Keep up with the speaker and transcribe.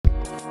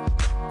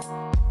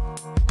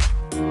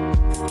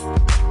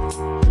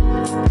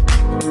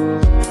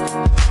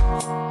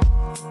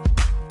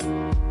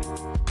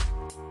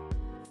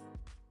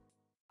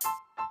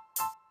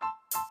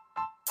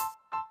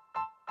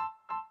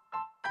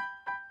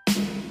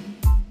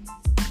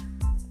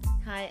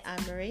Hi,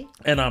 I'm Marie.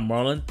 And I'm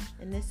Marlon.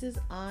 And this is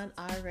On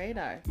Our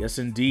Radar. Yes,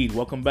 indeed.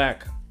 Welcome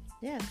back.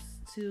 Yes,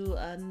 to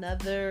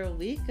another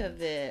week of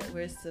it.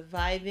 We're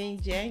surviving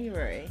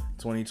January.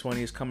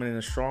 2020 is coming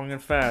in strong and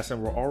fast,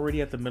 and we're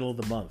already at the middle of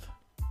the month.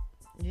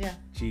 Yeah.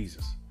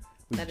 Jesus.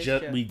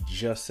 True. We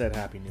just said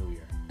Happy New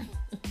Year.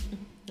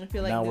 I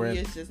feel like New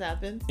Year's just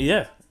happened.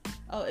 Yeah.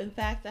 Oh, in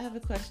fact, I have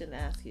a question to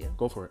ask you.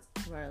 Go for it.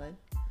 Marlon.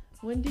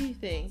 When do you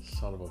think...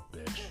 Son of a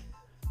bitch.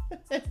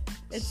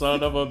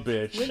 Son of a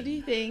bitch. When do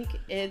you think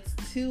it's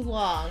too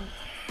long?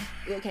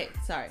 Okay,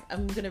 sorry.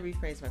 I'm going to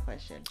rephrase my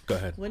question. Go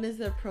ahead. When is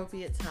the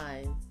appropriate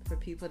time for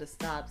people to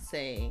stop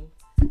saying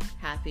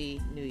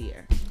Happy New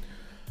Year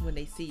when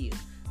they see you?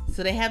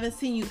 So they haven't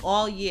seen you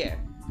all year.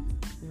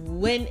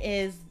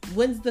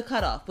 When's the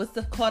cutoff? What's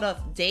the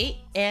cutoff date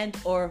and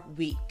or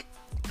week?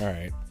 All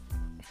right.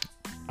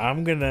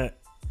 I'm going to,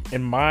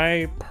 in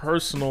my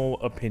personal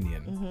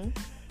opinion,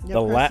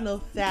 Your personal,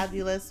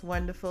 fabulous,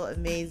 wonderful,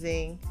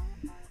 amazing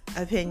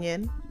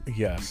opinion.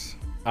 Yes.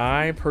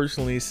 I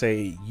personally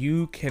say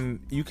you can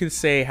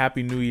say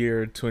Happy New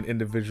Year to an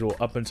individual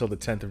up until the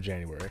 10th of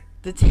January.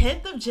 The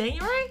 10th of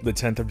January? The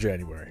 10th of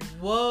January.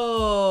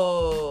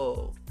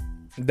 Whoa.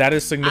 That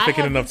is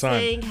significant enough time. I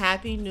have been saying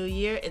Happy New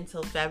Year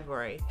until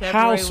February.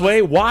 How,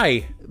 Sway?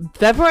 Why?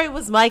 February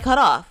was my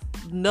cutoff.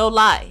 No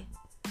lie.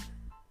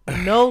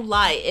 No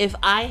lie. If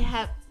I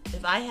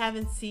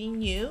haven't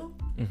seen you,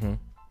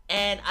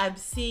 and I'm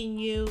seeing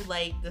you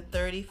like the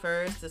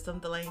 31st or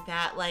something like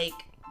that, like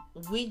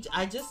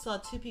I just saw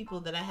two people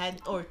that I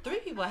hadn't, or three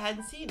people I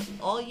hadn't seen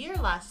all year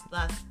last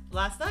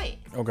night.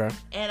 Okay.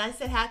 And I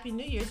said Happy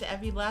New Year to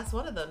every last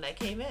one of them that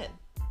came in.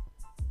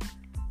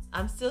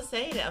 I'm still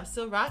saying it. I'm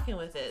still rocking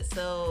with it.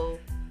 So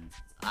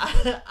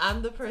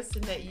I'm the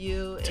person that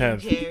you and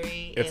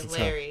Jerry and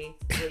Larry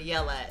would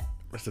yell at.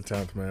 It's the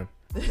 10th, man.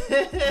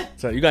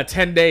 So you got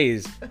 10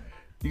 days.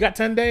 You got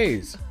 10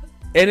 days.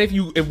 And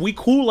if we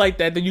cool like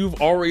that, then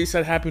you've already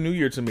said Happy New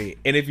Year to me.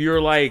 And if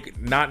you're like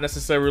not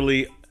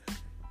necessarily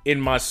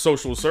in my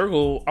social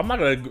circle, I'm not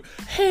gonna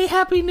hey,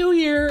 Happy New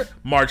Year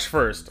March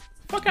 1st.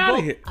 Fuck out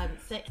of here. I'm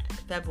saying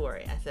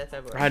February. I said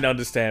February. I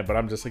understand, but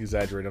I'm just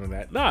exaggerating on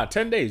that. Nah,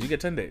 10 days. You get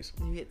 10 days.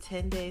 You get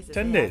 10 days to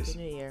 10 say days. Happy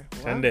New Year.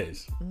 Well, 10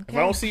 days. Okay. If I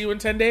don't see you in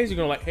 10 days, you're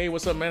gonna like, hey,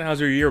 what's up, man? How's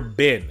your year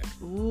been?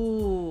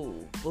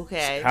 Ooh,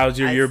 okay. How's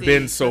your year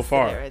been so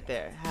far? Right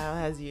there. How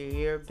has your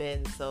year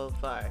been so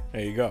far?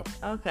 There you go.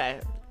 Okay.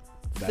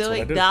 That's Still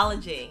what I do.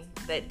 acknowledging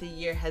that the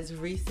year has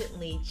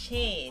recently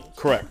changed.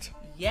 Correct.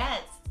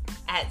 Yet,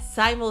 at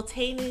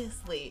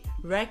simultaneously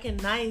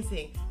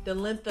recognizing the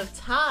length of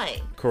time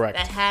Correct.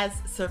 that has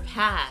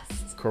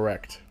surpassed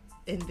Correct.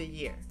 in the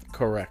year.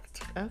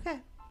 Correct. Okay.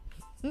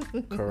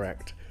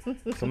 Correct. So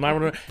I'm not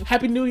running around,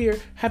 Happy New Year,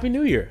 Happy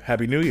New Year,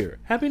 Happy New Year,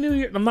 Happy New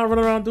Year. I'm not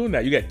running around doing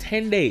that. You got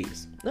 10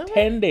 days. Okay.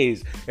 10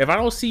 days. If I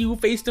don't see you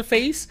face to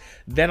face,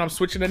 then I'm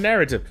switching the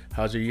narrative.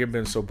 How's your year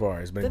been so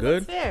far? It's been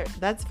good? That's fair.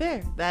 That's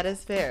fair. That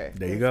is fair.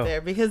 There you go.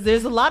 Fair. Because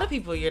there's a lot of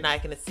people you're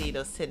not going to see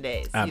those 10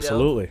 days.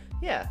 Absolutely. You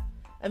know? Yeah.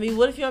 I mean,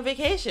 what if you're on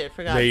vacation,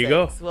 for God's There you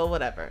sakes? go. Well,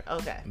 whatever.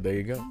 Okay. There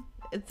you go.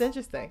 It's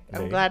interesting.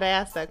 I'm There glad I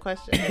asked that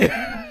question.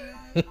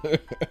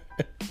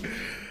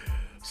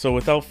 So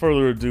without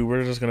further ado,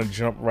 we're just going to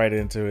jump right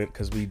into it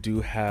because we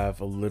do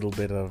have a little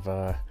bit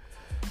of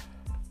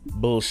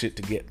bullshit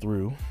to get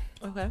through.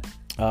 Okay.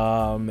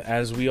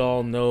 As we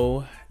all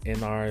know,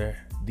 in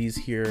these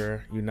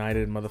here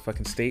United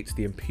motherfucking States,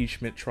 the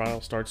impeachment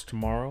trial starts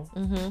tomorrow,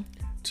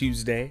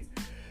 Tuesday.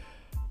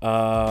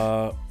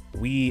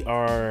 We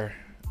are...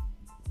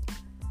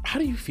 How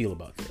do you feel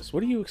about this?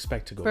 What do you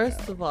expect to go down?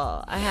 First of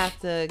all, I have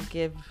to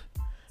give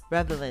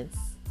relevance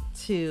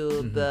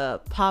to the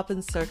pomp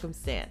and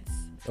circumstance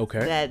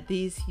that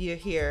these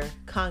here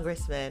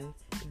congressmen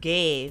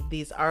gave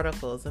these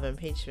articles of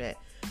impeachment.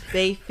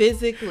 They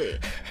physically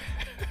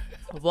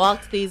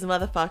walked these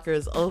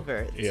motherfuckers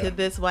over to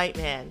this white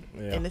man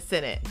in the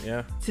Senate,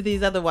 to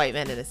these other white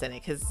men in the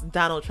Senate, because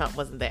Donald Trump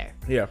wasn't there.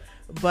 Yeah.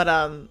 But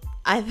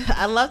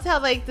I loved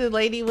how like the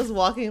lady was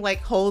walking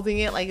like holding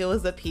it like it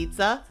was a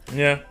pizza.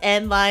 Yeah.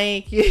 And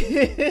like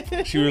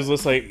she was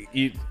just like,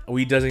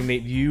 we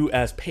designate you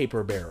as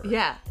paper bearer.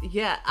 Yeah.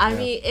 I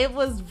mean, it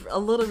was a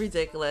little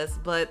ridiculous,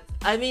 but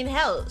I mean,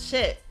 hell,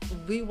 shit.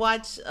 We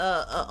watch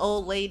a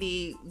old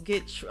lady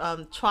get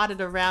trotted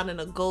around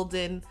in a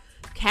golden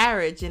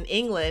carriage in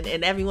England,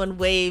 and everyone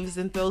waves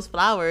and throws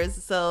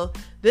flowers. So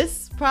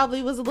this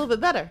probably was a little bit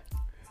better.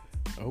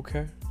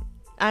 Okay.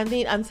 I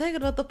mean, I'm talking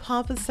about the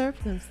pomp and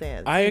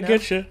circumstance. I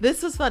get you.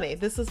 This was funny.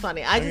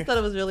 I just thought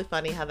it was really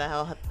funny how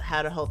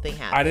the whole thing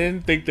happened. I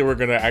didn't think they were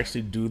gonna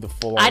actually do the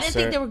full. I didn't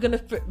think they were gonna,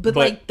 but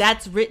like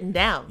that's written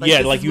down. Like,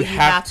 yeah, like you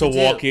have to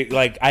walk it.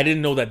 Like I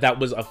didn't know that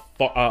was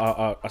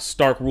a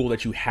stark rule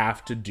that you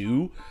have to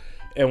do.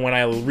 And when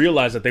I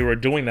realized that they were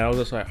doing that, I was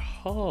just like,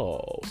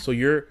 oh, so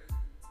you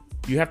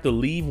have to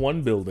leave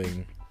one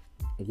building,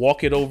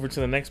 walk it over to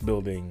the next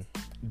building,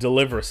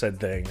 deliver said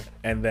thing,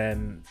 and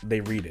then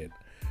they read it.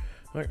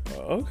 Like,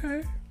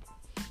 okay.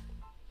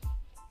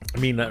 I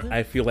mean,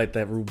 I feel like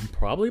that room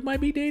probably might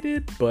be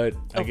dated, but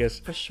I guess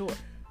for sure.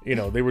 you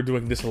know, they were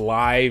doing this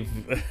live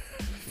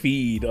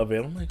feed of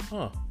it. I'm like,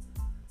 huh.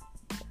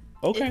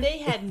 Okay. If they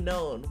had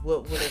known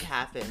what would have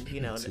happened, you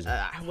know,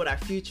 what our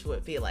future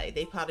would be like,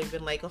 they probably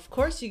been like, of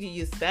course you could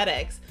use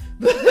FedEx,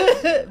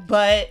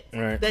 but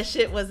that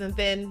shit wasn't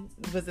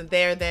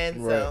there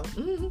then. Right.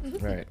 So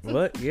right.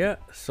 But yeah,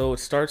 so it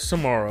starts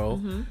tomorrow.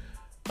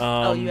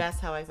 Mm-hmm. You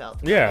asked how I felt.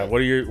 Yeah.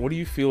 Okay. What do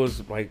you feel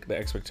is like the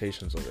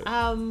expectations of it?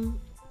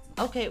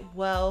 Okay.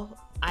 Well,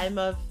 I'm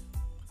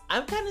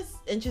kind of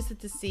interested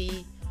to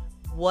see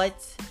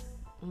what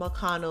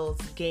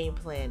McConnell's game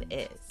plan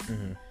is.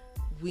 Mm-hmm.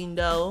 We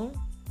know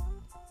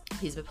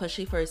he's been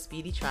pushing for a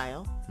speedy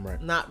trial. Right.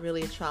 Not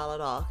really a trial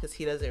at all, because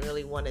he doesn't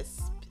really want to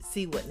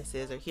see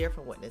witnesses or hear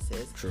from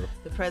witnesses. True.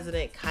 The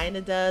president kind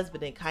of does,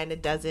 but then kind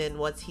of doesn't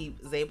once he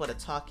was able to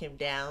talk him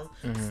down.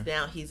 Mm-hmm. So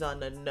now he's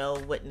on the no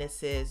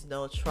witnesses,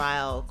 no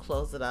trial,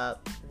 close it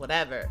up,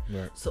 whatever.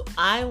 Right. So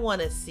I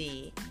want to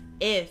see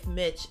if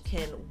Mitch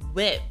can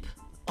whip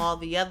all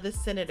the other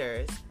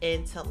senators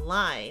into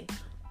line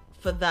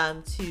for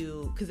them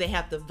to, because they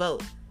have to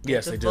vote.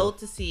 Yes, they do. Vote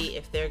to see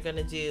if they're going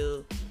to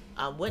do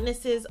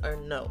witnesses or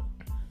no.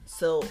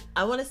 So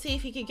I want to see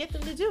if he can get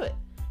them to do it.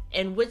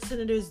 And which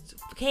senators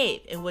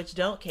cave and which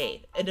don't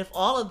cave. And if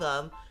all of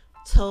them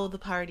toe the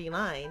party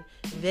line,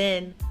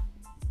 then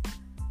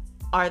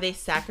are they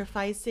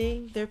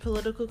sacrificing their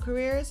political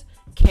careers?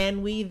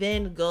 Can we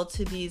then go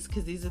to these,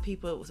 because these are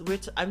people,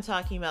 I'm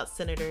talking about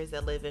senators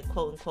that live in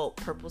quote unquote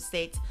purple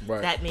states.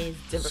 Right. That means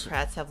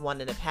Democrats have won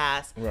in the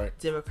past. Right.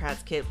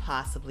 Democrats could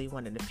possibly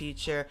win in the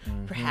future.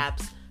 Mm-hmm.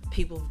 Perhaps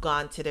people have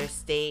gone to their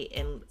state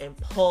and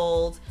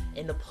polled,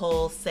 and the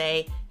polls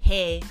say,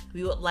 hey,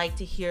 we would like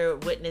to hear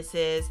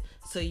witnesses.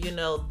 So, you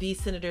know, these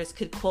senators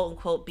could quote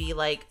unquote be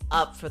like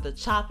up for the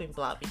chopping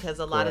block, because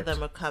a lot of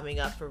them are coming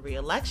up for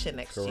re-election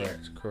next year.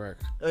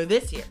 Correct. Or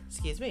this year,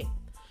 excuse me.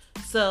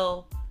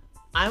 So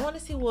I want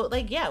to see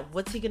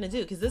what's he going to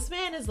do? Because this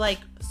man is like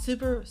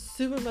super,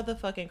 super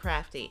motherfucking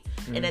crafty.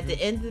 Mm-hmm. And at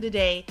the end of the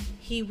day,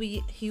 he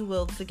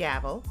wields the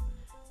gavel.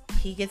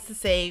 He gets to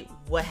say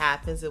what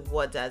happens and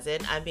what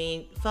doesn't. I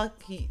mean,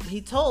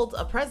 he told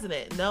a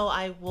president, no,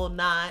 I will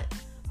not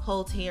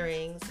hold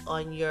hearings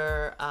on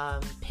your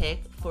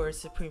pick for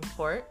Supreme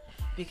Court,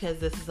 because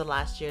this is the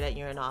last year that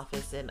you're in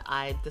office, and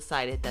I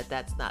decided that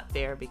that's not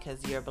fair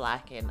because you're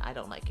black and I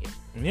don't like you.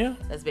 Yeah,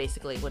 that's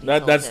basically what he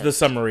told that's him. The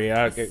summary.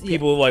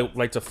 People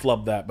like to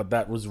flub that, but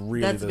that was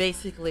really that's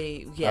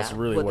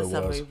really what the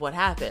summary of what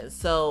happened.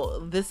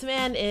 So this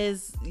man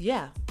is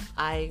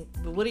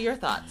what are your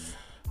thoughts?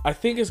 I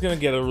think it's gonna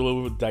get a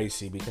little bit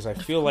dicey, because I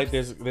feel like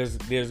there's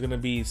gonna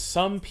be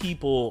some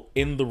people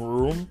in the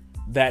room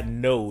that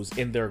knows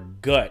in their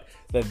gut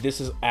that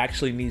this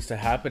actually needs to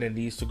happen and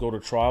needs to go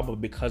to trial,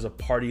 but because of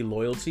party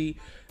loyalty,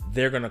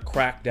 they're gonna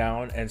crack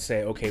down and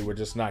say, okay, we're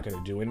just not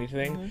gonna do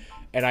anything. Mm-hmm.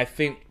 And I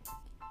think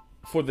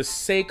for the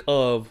sake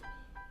of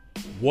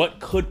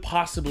what could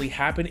possibly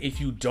happen if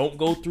you don't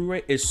go through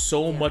it is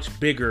so much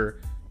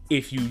bigger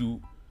if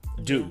you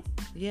do.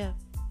 Yeah.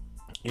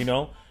 You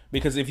know?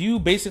 Because if you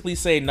basically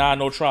say, nah,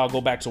 no trial, go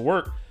back to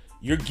work,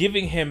 you're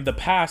giving him the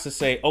pass to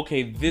say,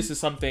 okay, this is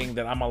something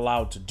that I'm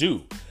allowed to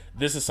do.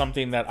 This is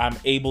something that I'm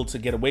able to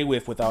get away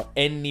with without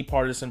any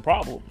partisan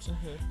problems.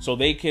 Mm-hmm. So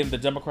the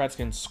Democrats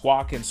can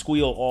squawk and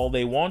squeal all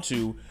they want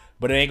to,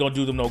 but it ain't gonna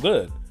do them no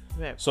good.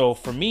 Right. So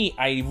for me,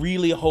 I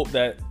really hope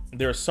that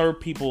there are certain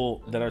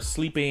people that are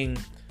sleeping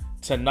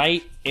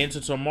tonight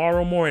into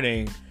tomorrow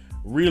morning,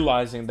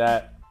 realizing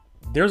that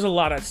there's a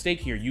lot at stake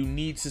here. You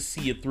need to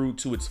see it through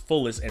to its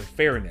fullest and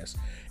fairness.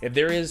 If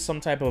there is some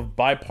type of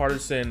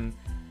bipartisan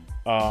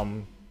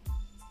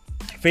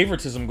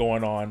favoritism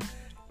going on,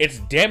 it's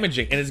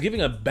damaging, and it's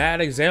giving a bad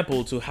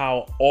example to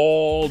how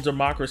all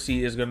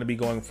democracy is going to be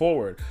going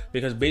forward.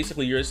 Because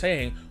basically you're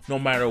saying no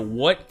matter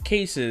what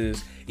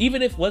cases,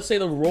 even if, let's say,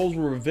 the roles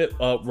were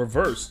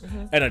reversed,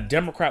 mm-hmm. and a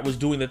Democrat was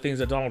doing the things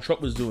that Donald Trump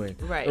was doing,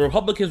 right. The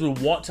Republicans would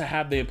want to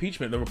have the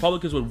impeachment. The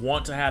Republicans would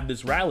want to have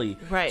this rally.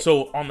 Right.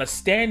 So on the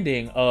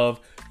standing of,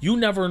 you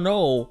never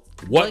know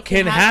what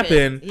can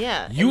happen.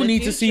 Yeah. You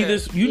need to see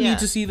this. You need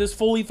to see this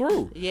fully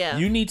through. Yeah.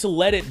 You need to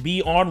let it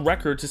be on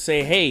record to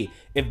say, hey,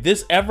 if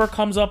this ever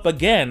comes up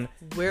again,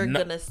 we're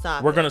gonna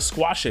stop. We're gonna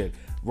squash it,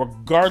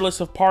 regardless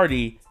of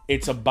party.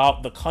 It's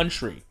about the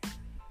country.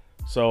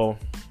 So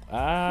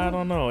I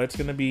don't know. It's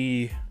gonna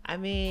be. I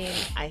mean,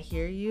 I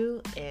hear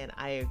you and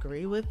I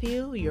agree with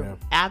you. You're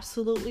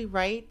absolutely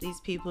right.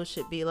 These people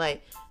should be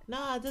like,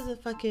 nah, it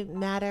doesn't fucking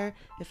matter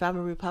if I'm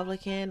a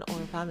Republican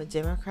or if I'm a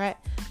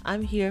Democrat.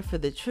 I'm here for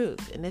the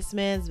truth. And this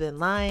man's been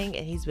lying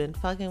and he's been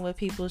fucking with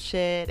people's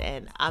shit,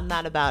 and I'm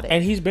not about it.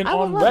 And he's been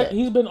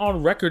he's been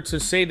on record to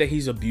say that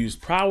he's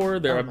abused power.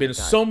 There have been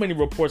so many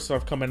reports that are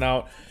coming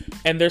out,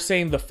 and they're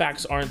saying the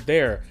facts aren't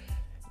there.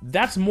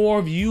 That's more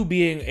of you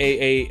being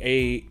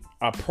a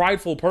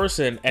prideful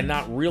person and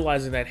not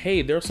realizing that,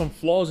 hey, there are some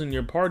flaws in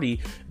your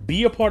party.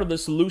 Be a part of the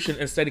solution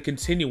instead of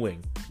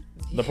continuing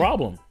the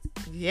problem.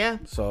 Yeah.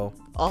 So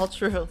all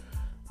true.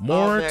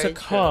 More to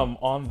come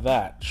on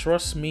that.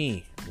 Trust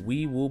me,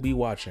 we will be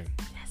watching.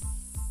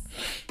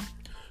 Yes.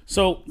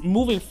 So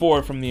moving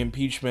forward from the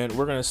impeachment,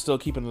 we're going to still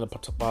keep it in the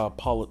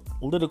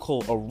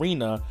political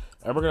arena,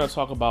 and we're going to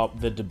talk about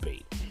the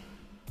debate.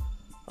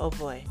 Oh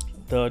boy.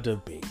 The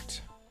debate.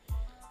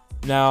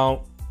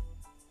 Now,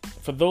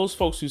 for those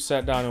folks who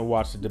sat down and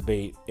watched the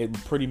debate, it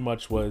pretty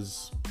much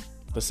was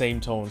the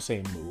same tone,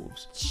 same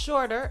moves.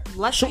 Shorter,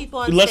 less people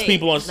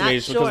on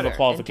stage because of the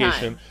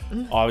qualification.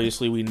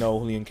 Obviously, we know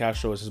Julian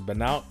Castro has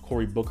been out.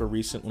 Cory Booker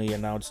recently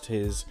announced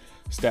his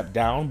step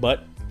down,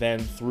 but then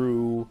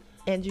through...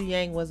 Andrew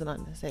Yang wasn't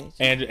on the stage.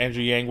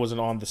 Andrew Yang wasn't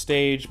on the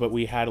stage, but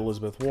we had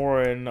Elizabeth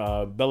Warren,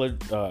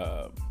 Belichick.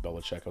 I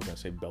was gonna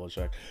say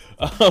Belichick.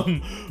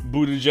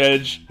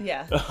 Buttigieg.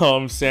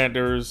 Yeah.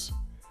 Sanders.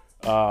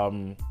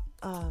 Biden.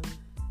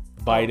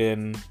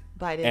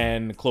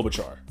 And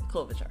Klobuchar.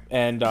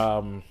 And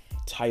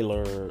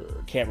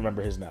Tyler. Can't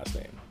remember his last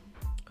name.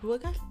 Who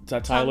again? Is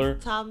that Tyler?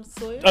 Tom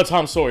Sawyer. Oh,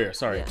 Tom Sawyer.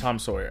 Sorry, yeah. Tom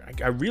Sawyer.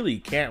 I really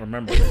can't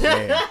remember his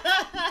name.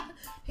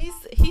 He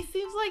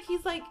seems like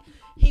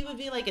he would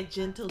be like a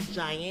gentle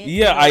giant.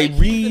 Yeah, like,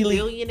 he's a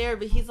billionaire,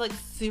 but he's like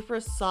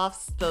super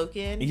soft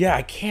spoken. Yeah,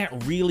 I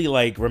can't really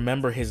like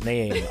remember his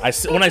name.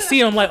 When I see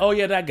him, I'm like, oh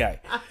yeah, that guy.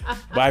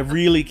 But I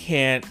really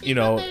can't.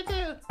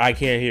 I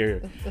can't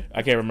hear.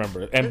 I can't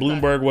remember. And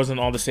Bloomberg wasn't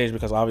on the stage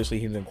because obviously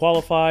he didn't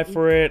qualify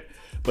for it.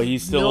 But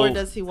he's still. Nor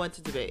does he want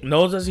to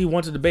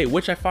debate.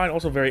 Which I find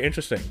also very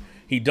interesting.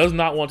 He does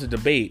not want to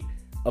debate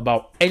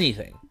about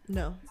anything.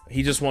 No.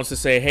 He just wants to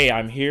say, "Hey,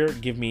 I'm here.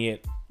 Give me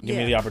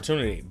the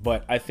opportunity."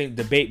 But I think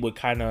debate would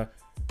kind of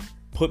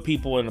put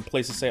people in a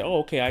place to say, "Oh,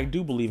 okay, I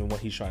do believe in what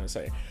he's trying to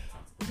say."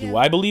 Yeah. Do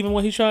I believe in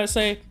what he's trying to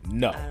say?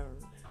 No.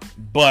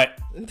 But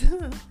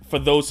for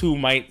those who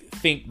might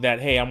think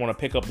that, hey, I want to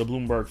pick up the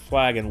Bloomberg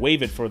flag and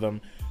wave it for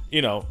them,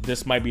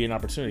 this might be an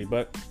opportunity.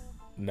 But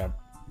no,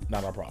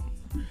 not our problem.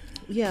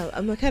 Yeah,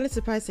 I'm kind of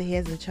surprised that he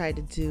hasn't tried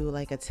to do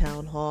like a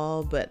town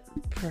hall, but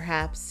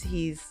perhaps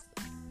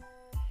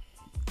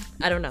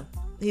I don't know.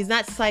 He's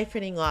not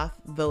siphoning off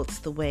votes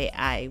the way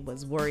I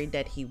was worried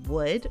that he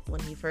would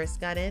when he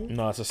first got in.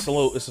 No, it's a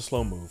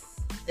slow move.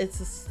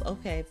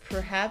 Okay.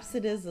 Perhaps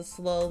it is a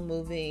slow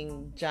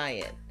moving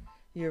giant.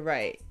 You're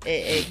right.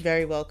 It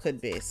very well could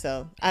be.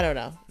 So I don't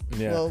know.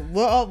 Yeah. Well,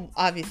 we're all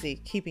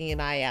obviously keeping an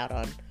eye out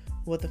on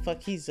what the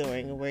fuck he's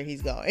doing and where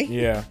he's going.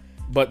 Yeah.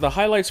 But the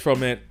highlights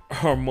from it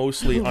are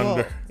mostly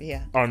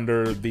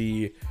under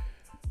the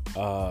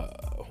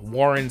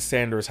Warren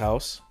Sanders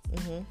house.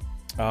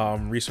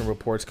 Mm-hmm. Recent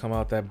reports come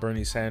out that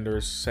Bernie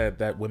Sanders said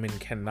that women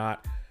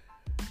cannot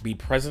be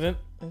president.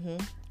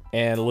 Mm-hmm.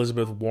 And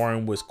Elizabeth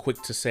Warren was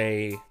quick to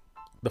say,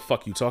 "The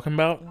fuck you talking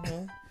about?"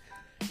 Mm-hmm.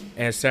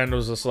 And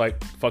Sanders was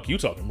like, "Fuck you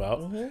talking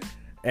about?" Mm-hmm.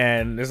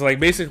 And it's like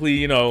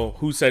basically,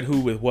 who said who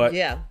with what.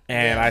 Yeah.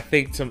 And I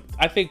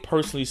think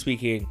personally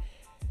speaking,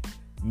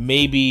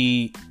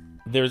 maybe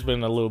there's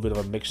been a little bit of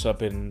a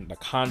mix-up in the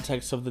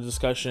context of the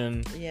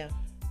discussion. Yeah.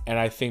 And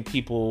I think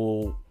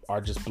people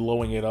are just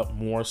blowing it up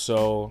more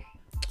so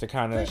to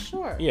kind of... For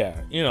sure.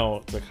 Yeah,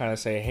 to kind of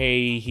say,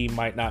 hey, he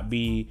might not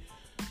be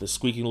the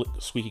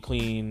squeaky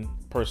clean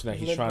person that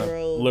he's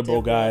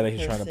liberal guy that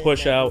he's trying to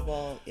push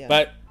out. Yeah.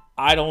 But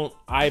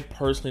I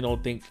personally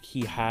don't think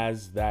he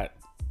has that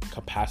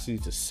capacity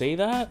to say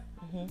that.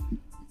 Mm-hmm.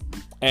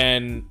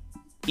 And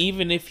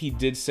even if he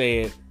did say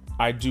it,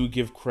 I do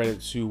give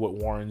credit to what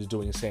Warren's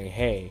doing, saying,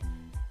 "Hey,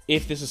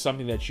 if this is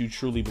something that you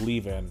truly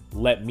believe in,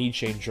 let me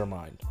change your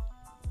mind."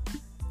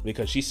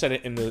 Because she said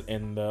it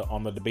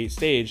on the debate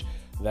stage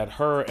that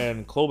her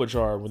and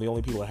Klobuchar were the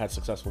only people that had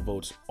successful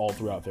votes all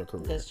throughout their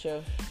career. That's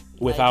true.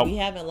 We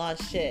haven't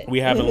lost shit. We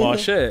haven't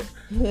lost shit.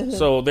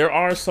 So there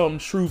are some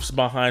truths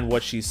behind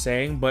what she's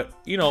saying, but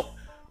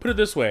put it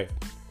this way: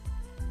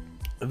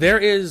 there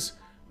is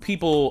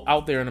people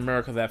out there in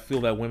America that feel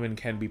that women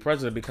can be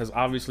president because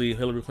obviously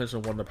Hillary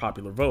Clinton won the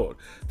popular vote.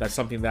 That's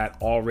something that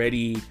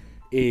already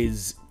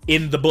is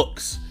in the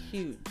books.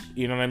 Huge.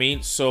 You know what I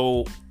mean?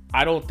 So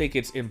I don't think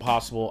it's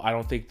impossible. I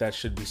don't think that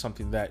should be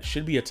something that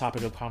should be a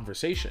topic of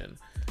conversation.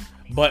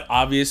 But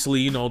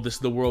obviously, this is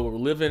the world we're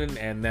living in,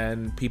 and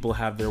then people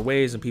have their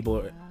ways, and people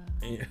are,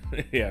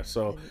 yeah.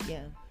 So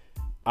yeah,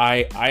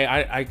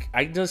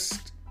 I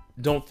just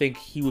don't think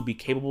he would be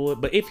capable of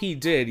it. But if he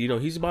did,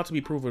 he's about to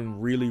be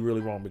proven really,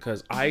 really wrong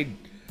because I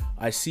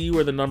see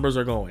where the numbers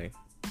are going,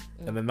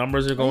 and the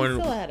numbers are going.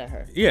 He's still ahead of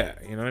her. Yeah,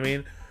 you know what I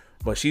mean.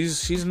 But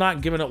she's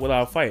not giving up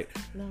without a fight.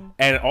 No.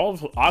 And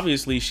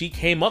obviously she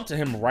came up to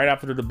him right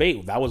after the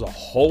debate. That was a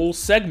whole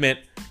segment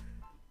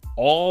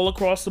all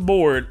across the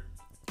board.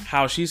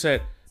 How she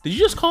said, "Did you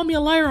just call me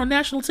a liar on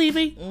national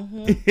TV?"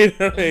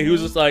 Mm-hmm. He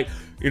was just like,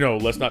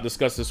 let's not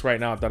discuss this right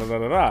now. Da da da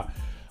da da.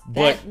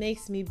 That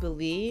makes me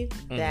believe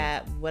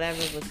that whatever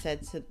was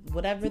said to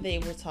whatever they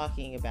were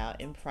talking about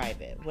in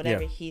private,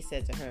 whatever he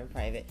said to her in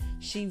private,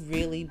 she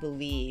really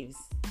believes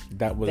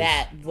that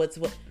what's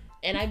what.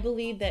 And I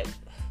believe that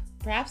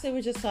perhaps they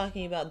were just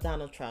talking about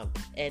Donald Trump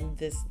and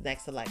this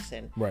next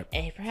election. Right.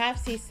 And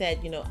perhaps he said,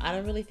 I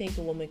don't really think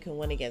a woman can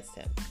win against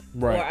him.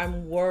 Right. Or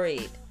I'm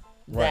worried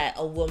that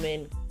a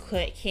woman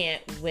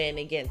can't win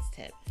against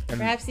him.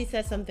 Perhaps he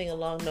said something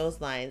along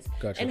those lines.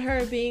 Gotcha. And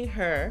her being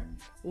her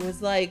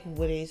was like,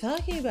 what are you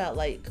talking about?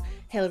 Like,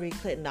 Hillary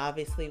Clinton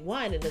obviously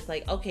won. And it's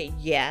like, okay,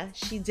 yeah,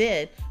 she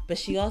did. But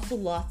she also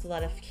lost a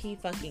lot of key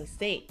fucking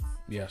states.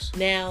 Yes.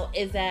 Now,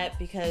 is that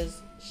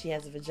because she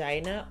has a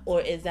vagina? Or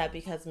is that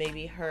because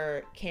maybe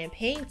her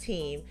campaign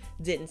team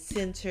didn't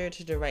send her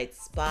to the right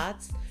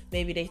spots?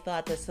 Maybe they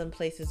thought that some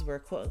places were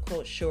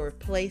quote-unquote sure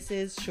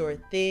places, sure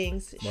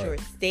things, sure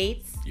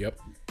states. Yep.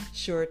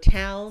 Sure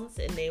towns,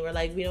 and they were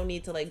like, we don't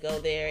need to like go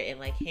there and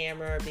like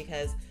hammer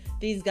because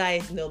these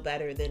guys know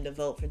better than to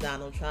vote for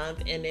Donald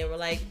Trump. And they were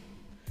like,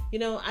 I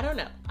don't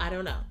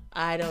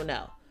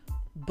know.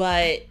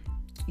 But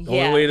the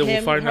only way that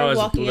we'll find out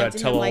is through that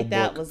tell-all like book.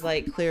 That was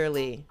like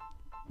clearly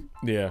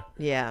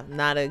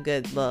not a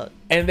good look.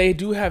 And they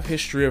do have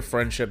history of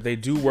friendship. They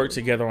do work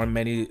together on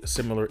many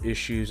similar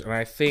issues, and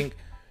I think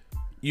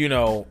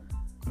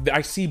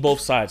I see both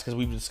sides because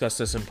we've discussed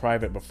this in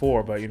private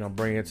before, but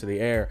bringing it to the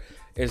air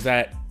is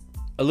that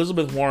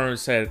Elizabeth Warren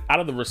said, out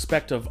of the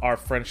respect of our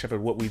friendship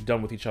and what we've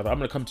done with each other, I'm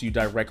going to come to you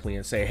directly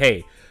and say,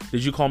 hey,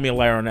 did you call me a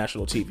liar on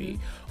national TV?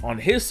 On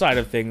his side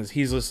of things,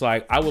 he's just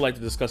like, I would like to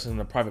discuss it in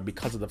the private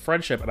because of the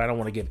friendship, and I don't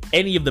want to give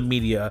any of the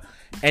media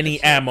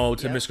any ammo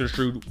to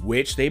misconstrue,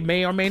 which they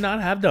may or may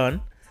not have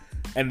done.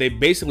 And they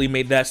basically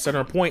made that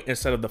center point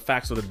instead of the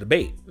facts of the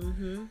debate.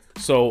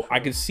 So I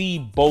can see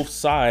both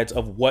sides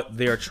of what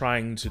they're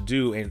trying to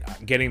do in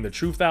getting the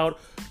truth out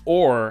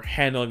or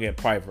handling it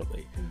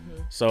privately.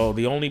 So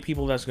the only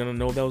people that's going to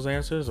know those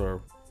answers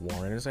are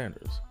Warren and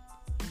Sanders.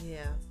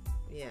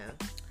 Yeah.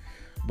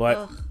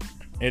 But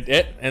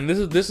and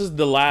this is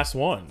the last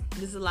one.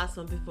 This is the last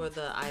one before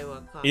the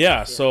Iowa caucus.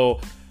 Yeah,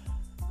 so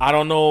I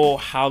don't know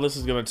how this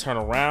is going to turn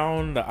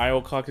around. The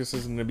Iowa caucus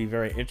is going to be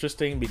very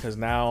interesting because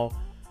now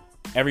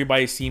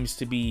everybody seems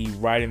to be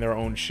riding their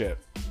own ship.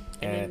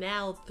 And then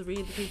now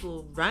 3 of the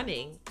people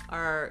running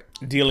are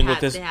dealing with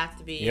this. They have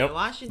to be in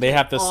Washington. They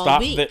have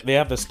to they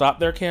have to stop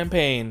their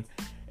campaign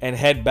and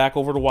head back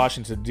over to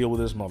Washington to deal with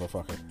this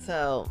motherfucker.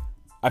 So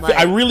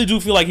I really do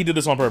feel like he did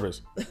this on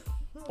purpose.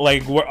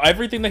 Like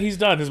everything that he's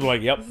done has been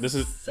like, yep, this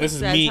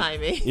is me.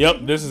 Timing. Yep,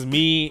 this is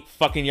me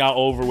fucking y'all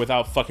over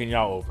without fucking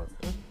y'all over.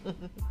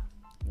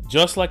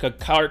 Just like a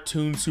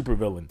cartoon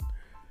supervillain.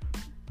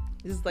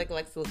 Just like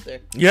Lex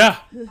Luthor. Yeah,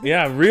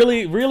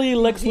 really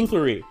Lex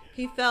Luthor-y.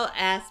 He fell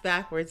ass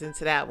backwards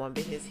into that one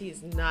because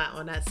he's not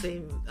on that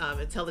same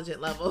intelligent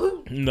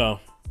level.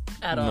 No.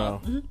 At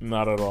all. No,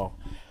 not at all.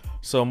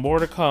 So more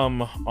to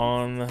come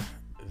on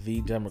the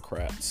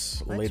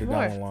Democrats later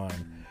down the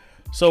line.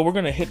 So we're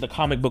going to hit the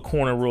comic book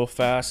corner real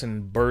fast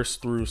and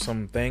burst through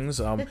some things.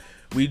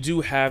 We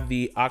do have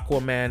the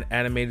Aquaman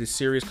animated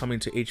series coming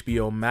to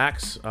HBO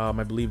Max. I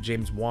believe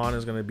James Wan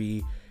is going to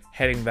be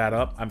heading that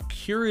up. I'm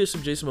curious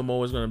if Jason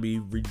Momoa is going to be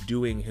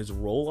redoing his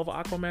role of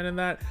Aquaman in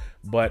that,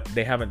 but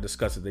they haven't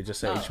discussed it. They just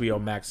said HBO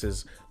Max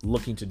is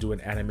looking to do an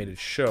animated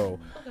show.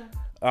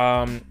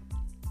 Okay.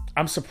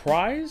 I'm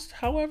surprised,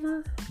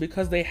 however,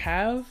 because they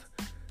have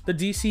the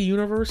DC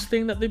Universe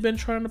thing that they've been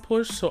trying to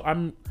push, so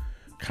I'm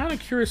kind of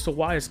curious to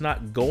why it's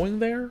not going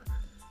there.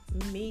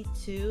 Me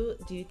too.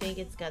 Do you think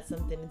it's got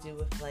something to do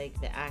with like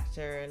the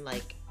actor and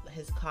like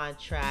his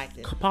contract?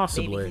 And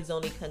possibly. Maybe he's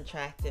only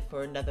contracted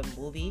for another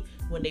movie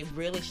when they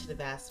really should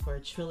have asked for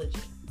a trilogy.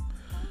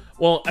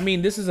 Well, I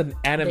mean, this is an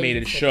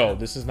animated show.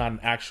 This is not an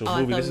actual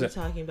movie. I thought we were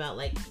talking about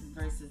like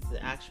versus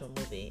the actual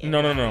movie.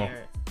 No.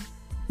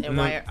 And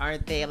why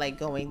aren't they like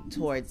going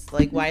towards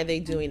like why are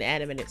they doing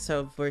animated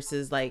so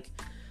versus like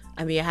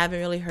I mean I haven't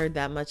really heard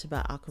that much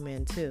about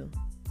Aquaman 2.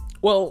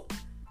 Well,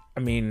 I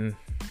mean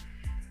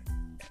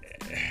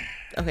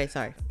okay,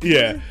 sorry.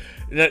 Yeah.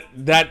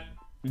 That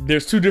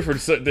there's two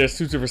different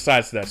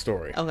sides to that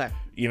story. Okay.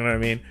 You know what I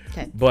mean?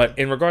 Okay. But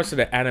in regards to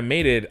the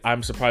animated,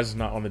 I'm surprised it's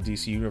not on the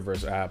DC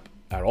Universe app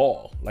at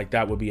all. Like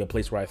that would be a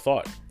place where I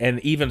thought.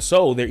 And even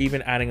so, they're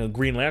even adding a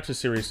Green Lantern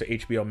series to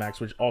HBO Max,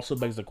 which also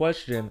begs the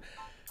question,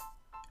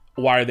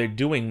 why are they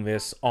doing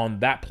this on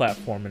that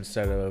platform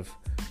instead of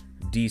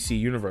DC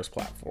Universe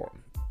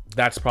platform?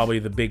 That's probably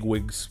the big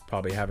wigs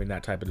probably having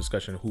that type of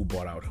discussion, who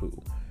bought out who.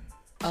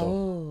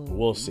 So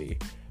we'll see.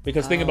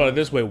 Because think about it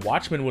this way,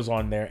 Watchmen was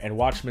on there, and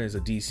Watchmen is a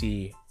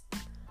DC,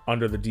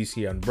 under the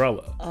DC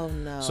umbrella. Oh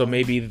no. So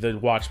maybe the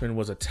Watchmen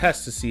was a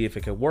test to see if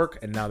it could work,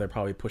 and now they're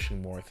probably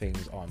pushing more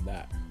things on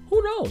that.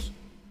 Who knows?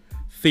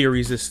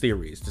 Theories is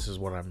theories. This is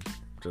what I'm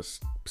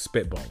just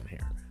spitballing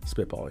here.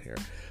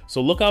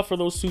 So look out for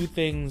those two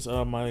things,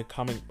 my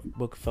comic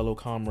book fellow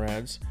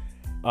comrades.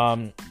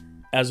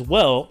 As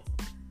well,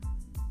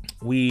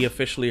 we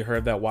officially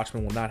heard that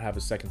Watchmen will not have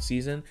a second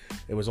season.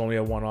 It was only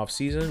a one-off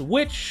season,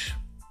 which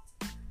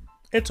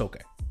it's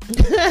okay.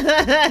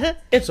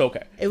 It's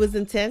okay. It was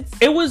intense.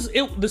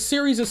 The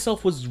series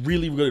itself was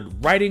really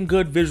good. Writing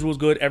good, visuals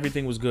good,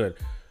 everything was good.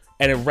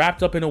 And it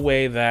wrapped up in a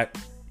way that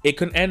it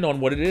could end on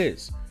what it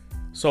is.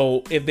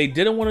 So if they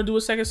didn't want to do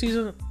a second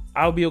season,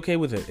 I would be okay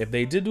with it. If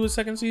they did do a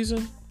second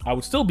season, I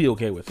would still be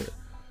okay with it.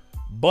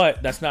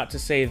 But that's not to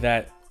say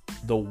that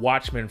the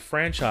Watchmen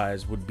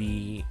franchise would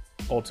be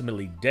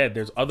ultimately dead.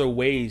 There's other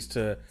ways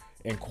to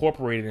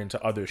incorporate it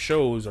into other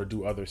shows or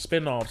do other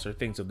spin-offs or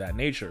things of that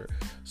nature.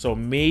 So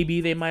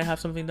maybe they might have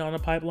something down the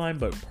pipeline,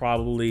 but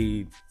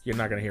probably you're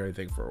not going to hear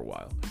anything for a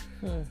while.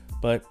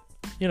 But,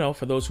 you know,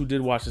 for those who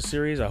did watch the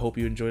series, I hope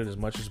you enjoyed it as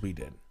much as we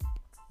did.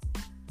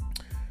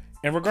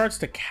 In regards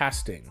to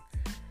casting,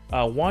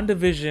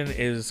 WandaVision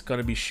is going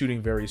to be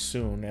shooting very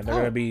soon, and they're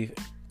going to be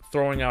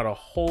throwing out a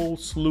whole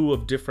slew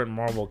of different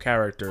Marvel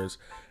characters,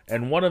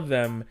 and one of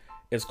them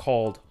is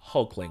called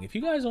Hulkling. If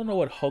you guys don't know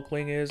what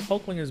Hulkling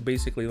is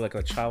basically like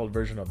a child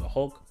version of the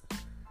Hulk.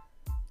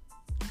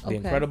 The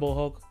Incredible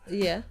Hulk.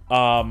 Yeah.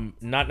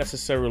 Not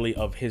necessarily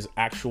of his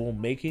actual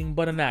making,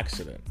 but an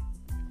accident.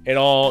 It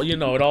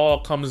all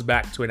comes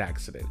back to an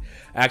accident.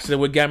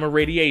 Accident with gamma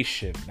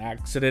radiation.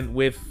 Accident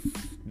with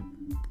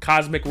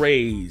cosmic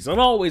rays. And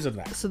always an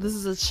accident. So this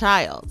is a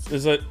child.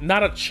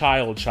 Not a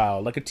child,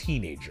 like a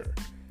teenager.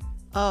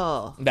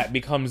 Oh. That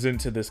becomes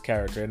into this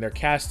character. And they're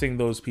casting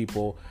those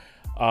people,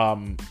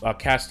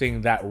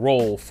 casting that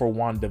role for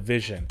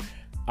WandaVision.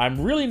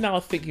 I'm really now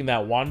thinking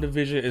that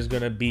WandaVision is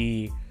going to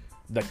be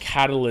the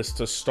catalyst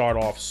to start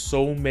off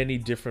so many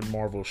different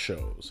Marvel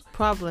shows.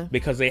 Probably.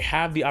 Because they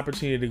have the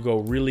opportunity to go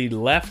really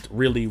left,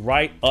 really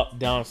right, up,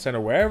 down, center,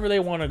 wherever they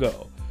want to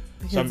go.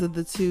 Because of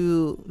the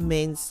two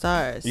main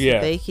stars. Yeah.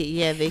 They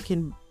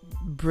can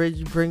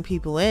bring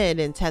people in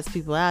and test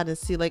people out and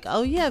see like,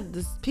 oh yeah,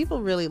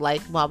 people really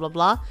like blah, blah,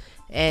 blah.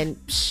 And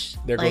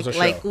there goes a show.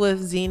 Like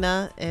with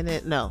Xena and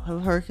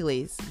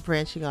Hercules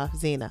branching off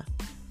Xena.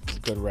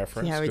 Good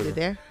reference. See how we did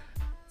there?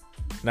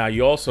 Now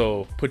you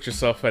also put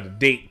yourself at a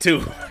date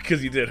too,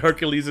 because you did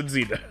Hercules and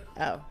Xena.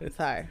 Oh,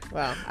 sorry.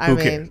 Well, I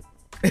mean,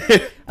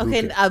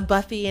 okay,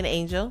 Buffy and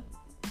Angel.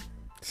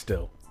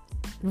 Still.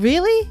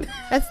 Really?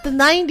 That's the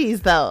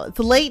 90s though. It's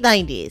the late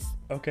 90s.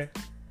 Okay.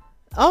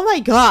 Oh my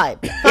God.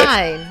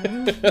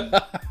 Fine.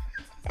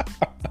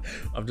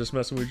 I'm just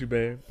messing with you,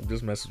 babe. I'm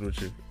just messing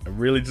with you. I'm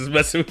really just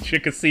messing with you.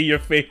 I can see your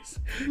face.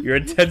 Your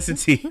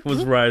intensity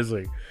was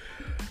rising.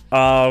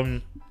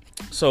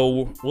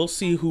 So we'll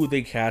see who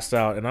they cast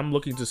out, and I'm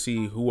looking to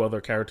see who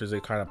other characters they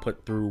kind of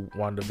put through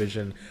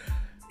WandaVision.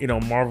 You know,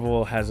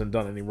 Marvel hasn't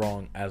done any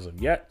wrong as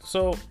of yet,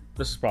 so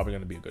this is probably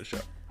going to be a good show.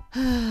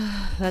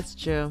 That's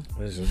true.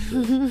 This is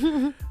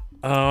true.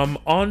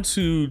 On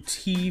to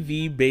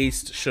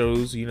TV-based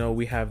shows. You know,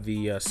 we have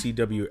the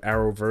CW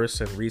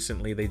Arrowverse, and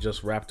recently they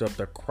just wrapped up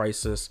the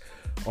Crisis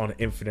on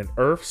Infinite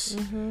Earths.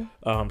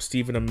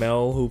 Stephen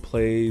Amell, who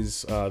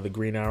plays the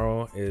Green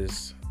Arrow,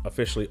 is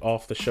officially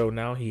off the show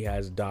now. He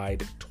has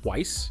died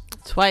twice.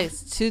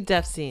 2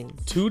 death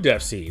scenes. 2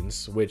 death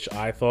scenes, which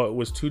I thought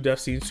was 2 death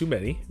scenes too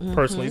many,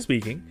 personally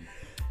speaking.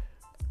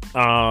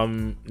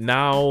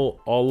 Now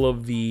all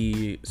of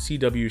the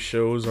CW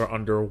shows are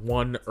under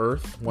one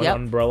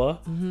umbrella,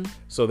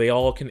 so they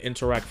all can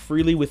interact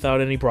freely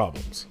without any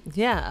problems.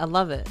 Yeah, I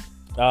love it.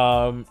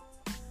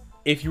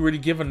 If you were to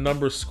give a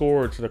number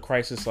score to the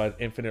Crisis on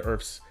Infinite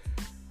Earths,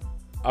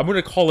 I'm going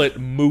to call it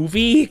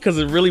movie, because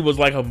it really was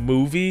like a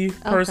movie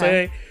per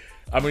se.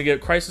 I'm going to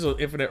get Crisis on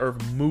Infinite Earth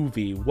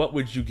movie. What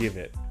would you give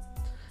it?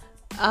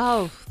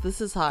 Oh, this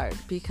is hard,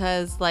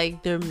 because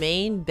like their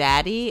main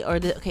baddie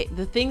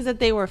the things that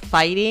they were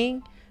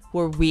fighting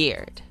were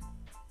weird.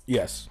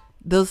 Yes.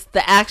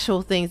 The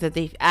actual things that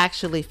they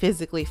actually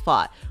physically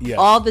fought. Yes.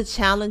 All the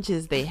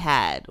challenges they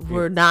had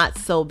were not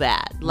so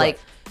bad. Like,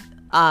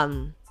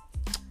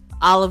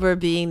 Oliver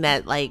being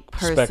that like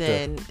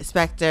person,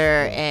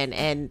 Spectre,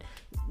 and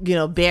you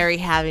know, Barry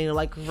having to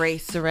like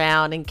race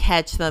around and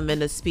catch them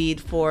in a speed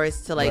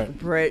force to like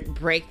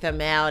break them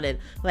out, and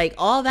like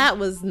all that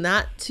was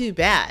not too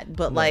bad,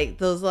 but like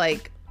those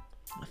like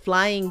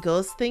flying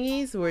ghost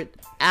thingies were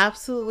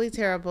absolutely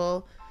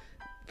terrible.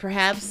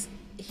 Perhaps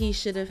he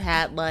should have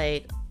had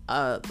like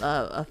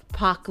a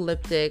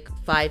apocalyptic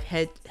 5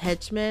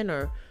 henchmen,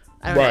 or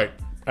I don't know.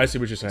 I see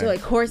what you're saying. So like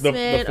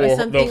horsemen or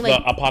something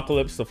like the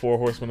apocalypse, the 4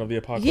 horsemen of the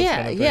apocalypse.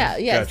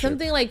 Yeah. Gotcha.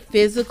 Something like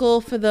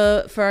physical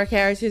for our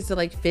characters to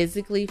like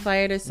physically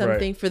fight, or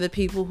something for the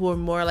people who are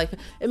more like.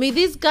 I mean,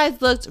 these guys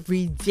looked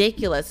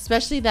ridiculous,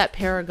 especially that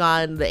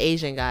Paragon, the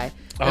Asian guy,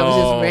 that was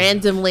just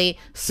randomly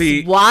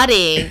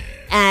swatting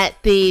at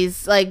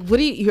these. Like, what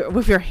do you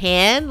with your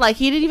hand? Like,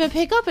 he didn't even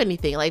pick up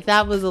anything. Like,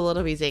 that was a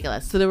little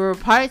ridiculous. So there were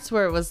parts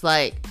where it was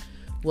like,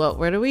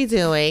 what are we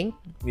doing?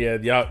 Yeah,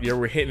 y'all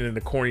were hitting in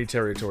the corny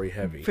territory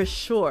heavy. For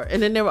sure.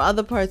 And then there were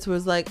other parts where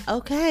it's like,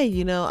 okay,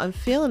 you know, I'm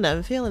feeling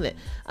it.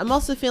 I'm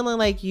also feeling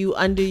like you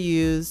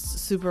underused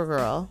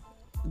Supergirl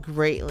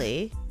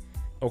greatly.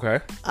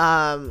 Okay.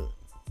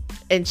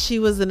 And she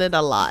was in it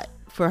a lot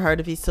for her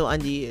to be so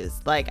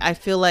underused. Like, I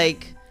feel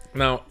like...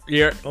 Now,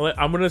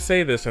 I'm going to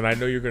say this, and I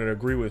know you're going to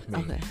agree with me.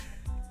 Okay.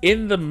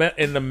 In the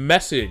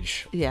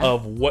message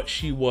of what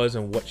she was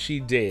and what she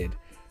did,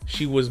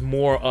 she was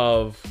more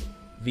of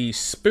the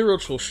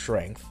spiritual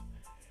strength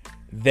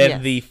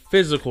than the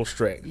physical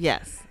strength.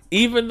 Yes.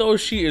 Even though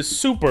she is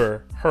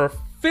super, her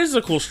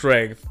physical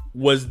strength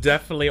was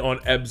definitely on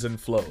ebbs and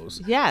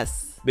flows.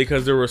 Yes.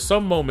 Because there were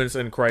some moments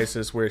in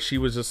Crisis where she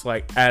was just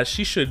like, as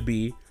she should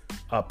be,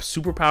 a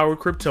superpowered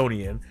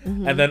Kryptonian.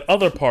 And then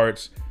other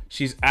parts,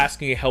 She's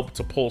asking help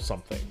to pull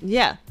something.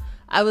 Yeah.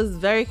 I was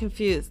very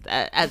confused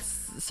at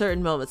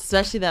certain moments,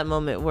 especially that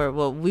moment where,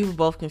 well, we were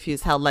both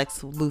confused how Lex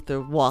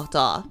Luthor walked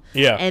off.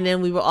 Yeah. And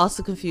then we were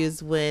also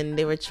confused when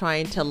they were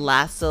trying to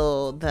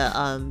lasso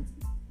the,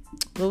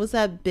 what was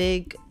that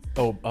big...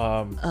 Oh,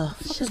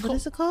 shit, what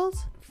is it called?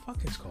 Fuck,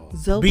 it's called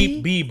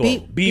Zoe?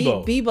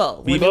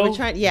 Bebo. When they were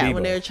trying,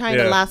 when they were trying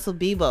to lasso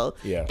Bebo,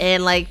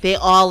 and like they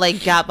all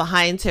like got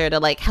behind her to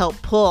like help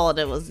pull,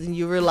 and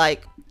you were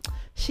like,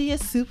 she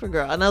is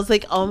Supergirl, and I was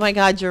like, oh my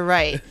god, you're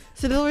right.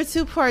 So there were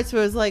two parts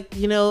where it was like,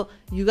 you know,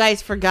 you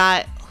guys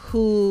forgot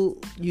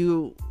who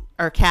you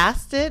are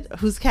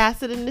who's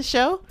casted in the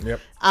show.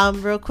 Yep.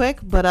 Real quick,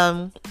 but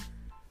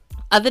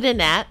other than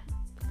that,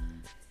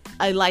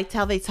 I liked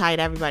how they tied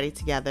everybody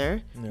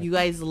together. Yeah. You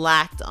guys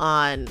lacked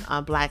on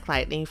Black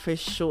Lightning for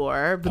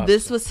sure, but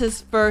this was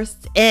his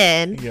first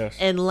in. Yes.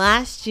 And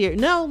last year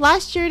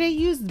they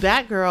used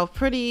Batgirl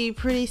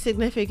pretty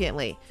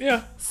significantly.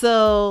 Yeah.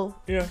 So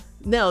yeah.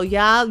 No,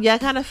 y'all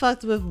kind of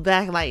fucked with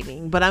Black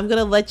Lightning, but I'm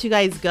gonna let you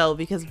guys go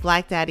because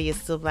Black Daddy is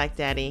still Black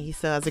Daddy. He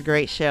still has a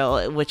great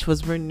show, which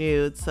was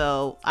renewed.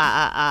 So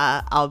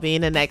I'll be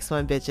in the next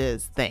one,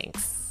 bitches.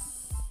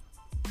 Thanks.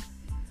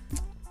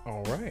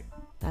 All right.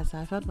 That's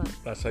how I felt about it.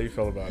 That's how you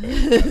felt about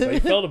it. That's how you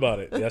felt about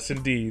it. Yes,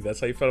 indeed.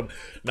 That's how you felt.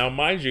 Now,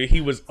 mind you, he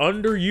was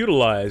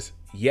underutilized,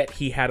 yet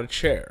he had a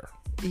chair.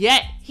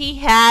 Yet he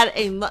had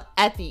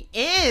at the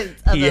end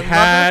of he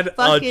had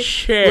a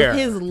chair with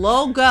his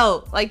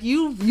logo. Like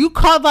you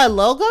called my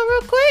logo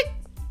real quick.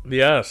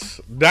 Yes,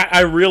 that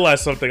I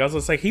realized something. I was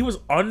just like, he was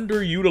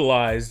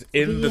underutilized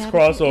in this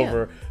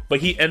crossover, but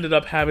he ended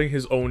up having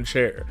his own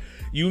chair.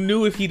 You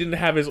knew if he didn't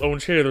have his own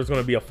chair, there was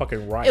going to be a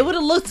fucking riot. It would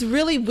have looked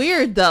really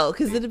weird though,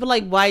 because it'd be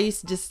like, why are you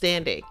just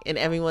standing and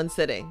everyone's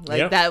sitting?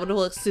 Like that would have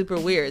looked super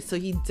weird. So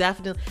he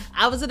definitely,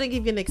 I wasn't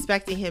even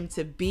expecting him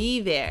to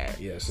be there.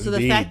 Yes, so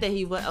indeed. The fact that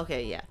he went,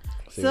 okay, yeah.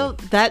 See. So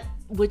that,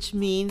 which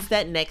means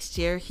that next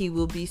year he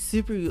will be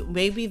super.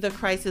 Maybe the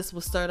crisis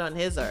will start on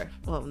his Earth.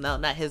 Well, no,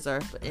 not his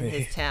Earth, but in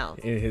his town,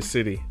 in his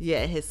city.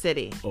 Yeah, in his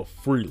city of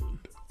Freeland.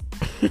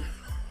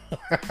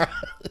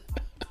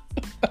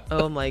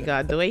 Oh my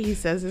god, the way he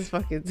says his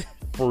fucking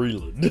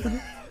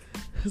Freeland.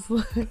 It's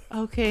like,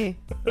 okay,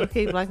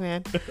 black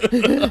man.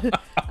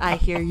 I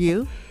hear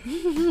you.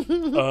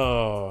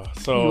 So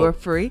you are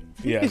free.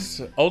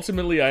 Yes,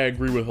 ultimately, I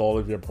agree with all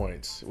of your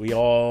points. We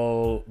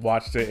all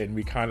watched it and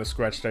we kind of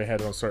scratched our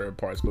head on certain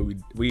parts, but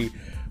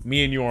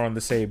me and you are on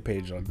the same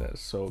page on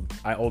this. So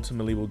I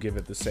ultimately will give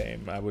it the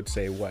same. I would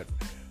say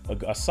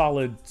a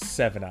solid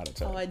 7 out of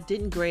 10. Oh, I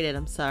didn't grade it.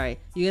 I'm sorry.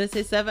 You're gonna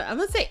say 7? I'm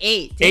gonna say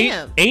 8.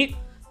 Damn. 8?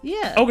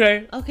 Yeah.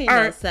 Okay. Okay. No,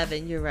 right.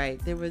 7. You're right.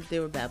 There were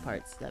bad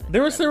parts. 7.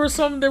 There were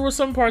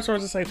some parts where I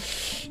was just like,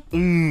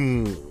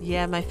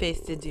 yeah, my face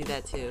did do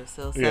that too.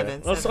 So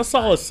 7. Yeah, a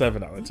solid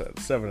 7 out of 10.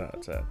 7 out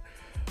of 10.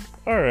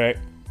 All right.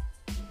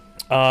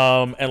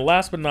 And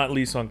last but not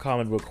least on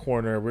Comic Book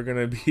Corner, we're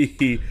gonna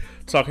be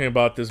talking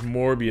about this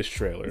Morbius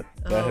trailer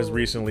that has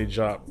recently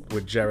dropped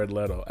with Jared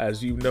Leto.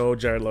 As you know,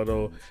 Jared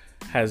Leto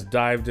has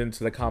dived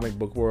into the comic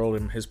book world,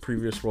 and his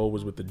previous role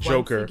was with the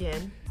Joker. Once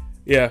again.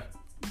 Yeah.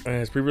 And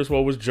his previous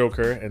role was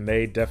Joker, and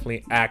they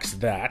definitely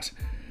axed that.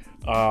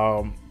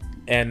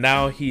 And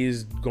now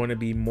he's going to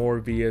be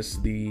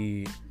Morbius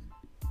the...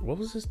 What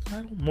was his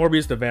title?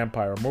 Morbius the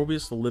Vampire.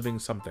 Morbius the Living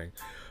something.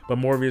 But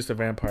Morbius the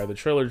Vampire. The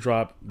trailer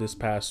dropped this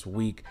past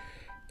week.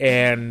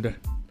 And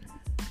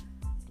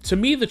to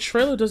me, the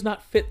trailer does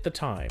not fit the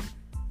time.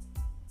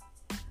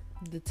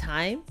 The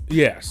time?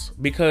 Yes.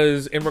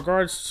 Because in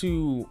regards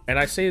to... And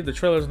I say the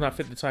trailer does not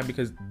fit the time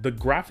because the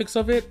graphics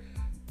of it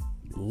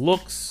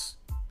looks...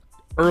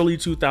 early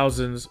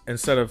 2000s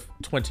instead of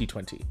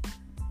 2020.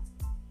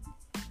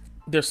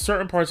 There's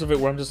certain parts of it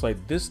where I'm just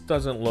like, this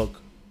doesn't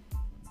look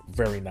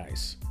very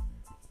nice.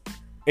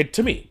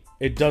 To me,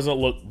 it doesn't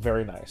look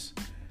very nice.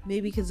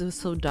 Maybe because it was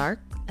so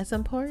dark at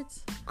some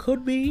parts.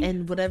 Could be.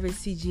 And whatever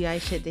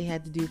CGI shit they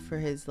had to do for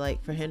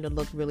him to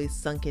look really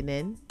sunken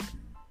in.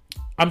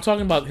 I'm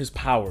talking about his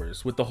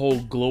powers with the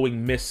whole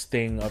glowing mist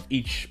thing of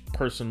each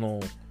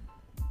personal,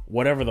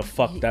 whatever the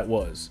fuck that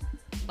was.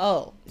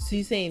 Oh, so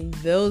you're saying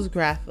those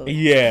graphics?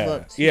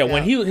 Yeah.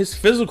 When his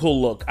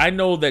physical look, I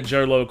know that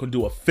Jared Leto could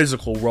do a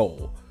physical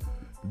role.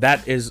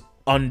 That is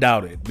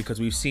undoubted because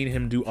we've seen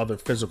him do other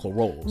physical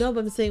roles. No,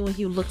 but I'm saying when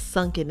he looked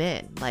sunken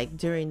in, like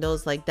during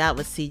those, like that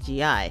was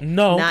CGI.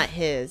 No, not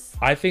his.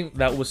 I think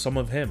that was some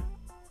of him.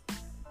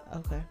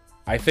 Okay.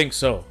 I think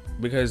so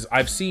because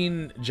I've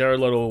seen Jared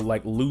Leto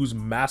like lose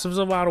massive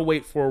amount of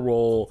weight for a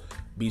role,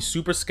 be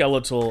super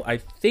skeletal. I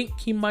think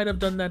he might have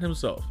done that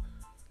himself.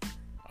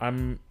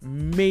 I'm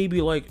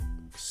maybe like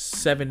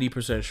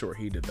 70% sure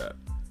he did that.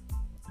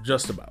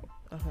 Just about.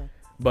 Okay.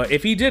 But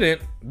if he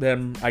didn't,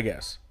 then I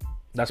guess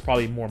that's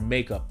probably more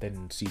makeup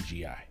than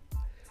CGI.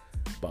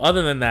 But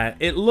other than that,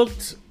 it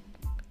looked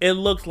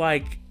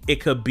like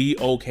it could be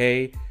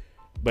okay,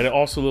 but it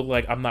also looked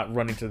like I'm not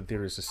running to the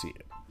theaters to see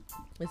it.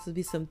 This would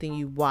be something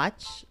you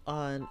watch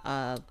on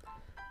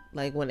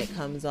like when it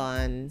comes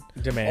on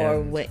demand.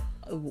 Or when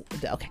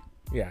okay.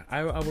 Yeah,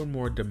 I would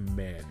more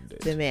demand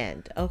it.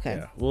 Demand. Okay.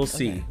 Yeah, we'll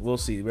see. Okay. We'll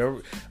see.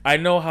 I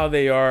know how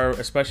they are,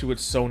 especially with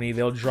Sony.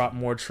 They'll drop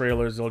more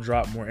trailers. They'll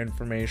drop more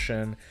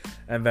information,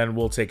 and then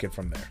we'll take it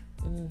from there.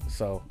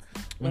 So,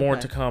 more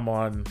to come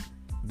on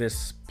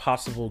this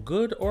possible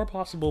good or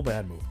possible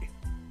bad movie.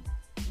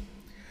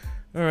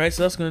 All right,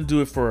 so that's going to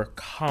do it for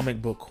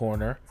Comic Book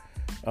Corner.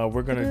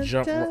 We're going to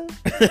jump...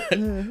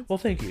 Well,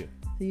 thank you.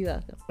 You're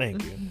welcome.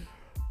 Thank you.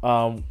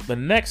 The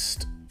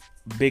next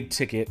big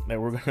ticket that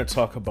we're going to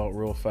talk about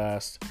real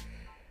fast.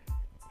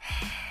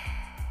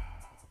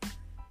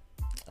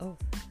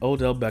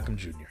 Odell Beckham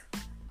Jr.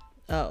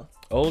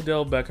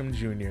 Odell Beckham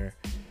Jr.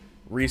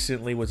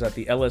 recently was at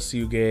the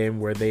LSU game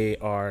where they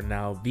are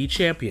now the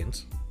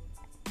champions.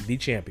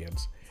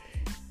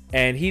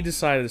 And he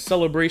decided the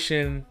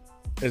celebration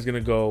is going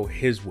to go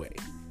his way.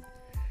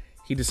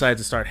 He decided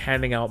to start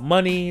handing out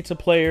money to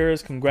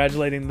players,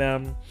 congratulating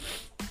them,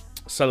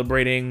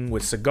 celebrating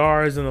with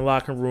cigars in the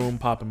locker room,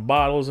 popping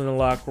bottles in the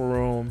locker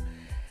room.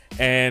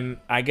 And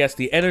I guess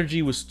the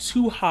energy was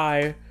too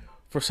high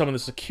for some of the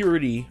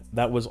security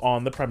that was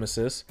on the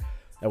premises,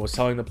 that was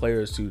telling the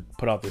players to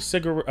put out their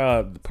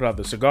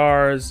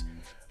cigars,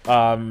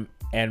 and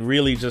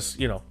really just,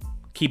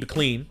 keep it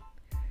clean.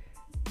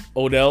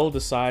 Odell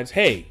decides,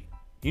 hey,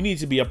 you need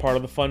to be a part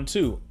of the fun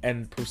too,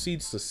 and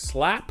proceeds to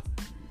slap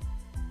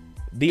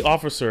the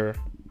officer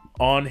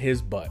on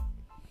his butt.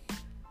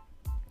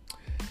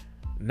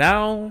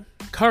 Now,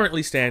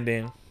 currently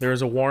standing, there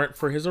is a warrant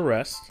for his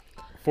arrest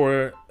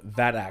for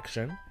that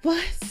action.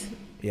 What?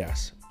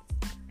 Yes.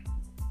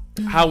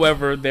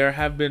 However, there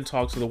have been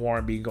talks of the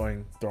warrant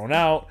being thrown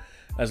out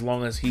as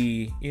long as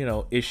he,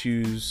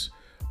 issues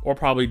or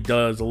probably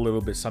does a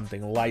little bit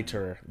something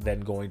lighter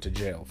than going to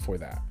jail for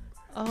that.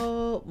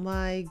 Oh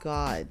my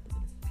God.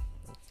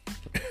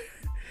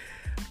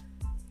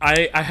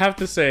 I have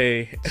to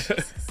say,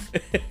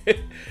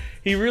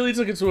 he really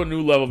took it to a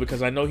new level,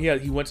 because I know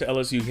he went to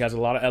LSU. He has a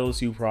lot of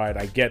LSU pride.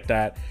 I get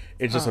that.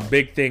 It's just a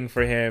big thing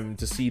for him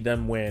to see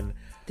them win.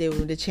 They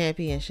were the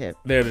championship.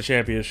 They're the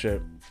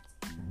championship.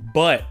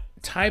 But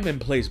time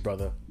and place,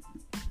 brother.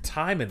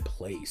 Time and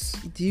place.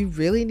 Do you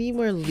really need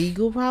more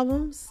legal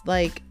problems?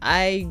 Like,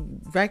 I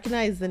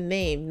recognize the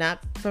name,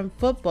 not from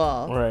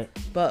football, right,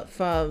 but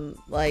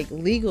from,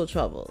 legal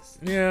troubles.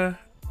 Yeah.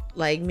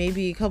 Like,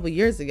 maybe a couple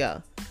years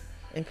ago.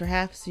 And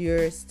perhaps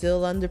you're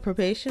still under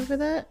probation for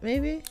that,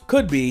 maybe?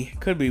 Could be.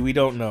 We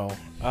don't know.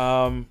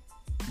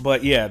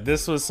 But yeah,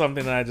 this was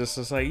something that I just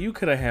was like, you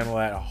could have handled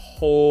that a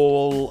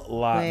whole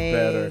lot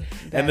better.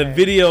 And the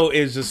video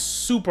is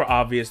just super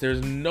obvious.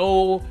 There's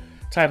no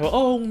type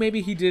of,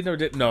 maybe he did or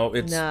didn't. No,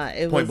 it's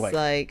point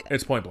blank.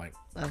 It's point blank.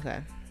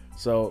 Okay.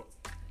 So,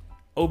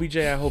 OBJ,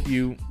 I hope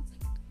you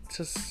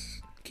just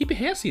keep your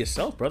hands to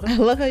yourself, brother. I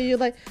love how you're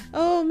like,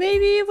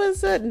 maybe it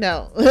was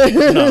no.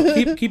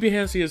 No, keep your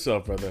hands to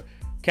yourself, brother.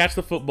 Catch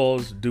the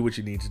footballs. Do what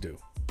you need to do.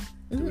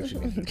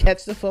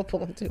 Catch the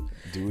football too.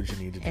 Do what you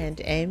need to do. And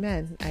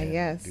amen, I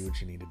guess. Do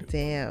what you need to do.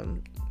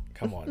 Damn.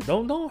 Come on.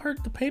 Don't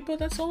hurt the paper.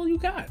 That's all you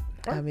got.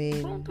 Right? I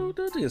mean, don't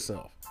do it to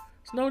yourself.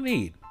 There's no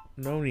need.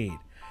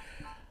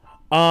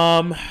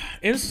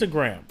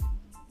 Instagram,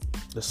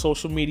 the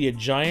social media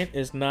giant,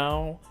 is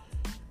now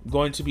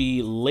going to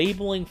be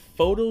labeling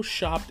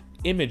photoshopped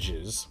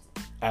images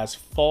as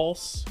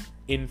false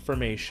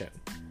information.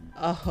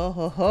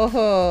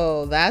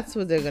 Oh, that's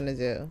what they're gonna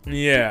do.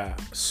 Yeah.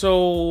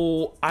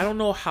 So I don't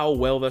know how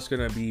well that's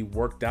gonna be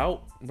worked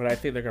out, but I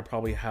think they're gonna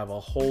probably have a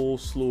whole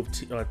slew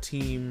of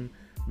team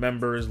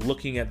members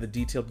looking at the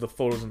detail of the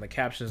photos and the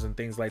captions and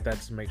things like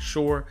that to make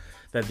sure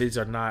that these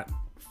are not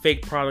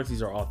fake products,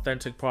 these are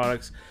authentic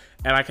products.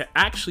 And I can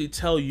actually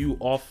tell you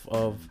off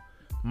of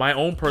my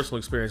own personal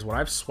experience, when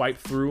I've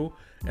swiped through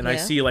and I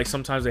see,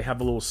 sometimes they have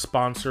a little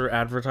sponsor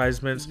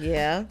advertisements.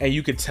 Yeah. And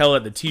you can tell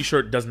that the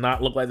t-shirt does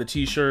not look like the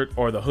t-shirt,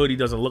 or the hoodie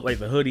doesn't look like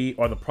the hoodie,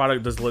 or the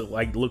product doesn't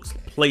looks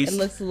placed. It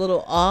looks a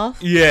little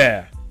off.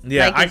 Yeah.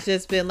 Yeah. It's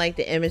just been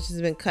the image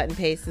has been cut and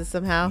pasted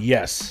somehow.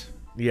 Yes.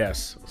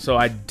 So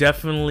I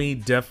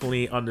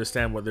definitely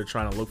understand what they're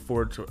trying to look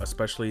for,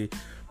 especially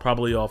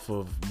probably off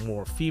of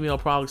more female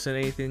products than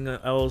anything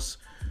else.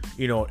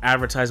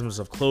 Advertisements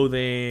of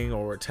clothing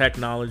or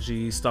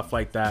technology, stuff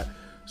like that.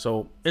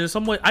 So in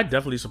some way, I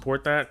definitely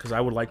support that, because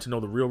I would like to know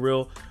the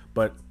real.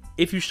 But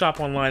if you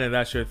shop online and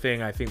that's your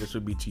thing, I think this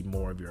would be to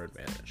more of your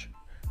advantage.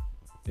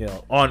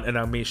 And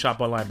I mean shop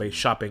online by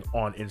shopping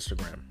on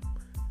Instagram,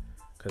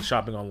 because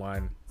shopping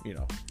online,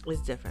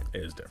 is different.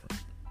 It is different.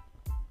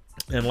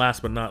 And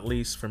last but not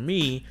least, for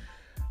me,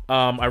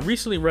 I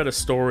recently read a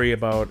story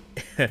about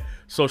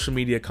social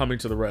media coming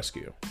to the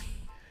rescue.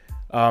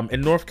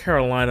 In North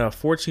Carolina, a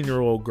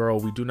 14-year-old girl,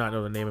 we do not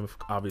know the name of,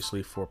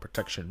 obviously for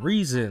protection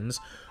reasons,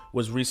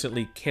 was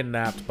recently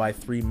kidnapped by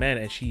 3 men,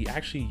 and she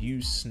actually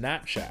used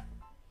Snapchat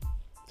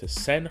to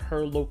send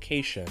her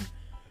location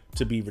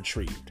to be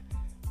retrieved.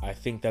 I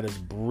think that is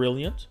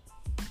brilliant.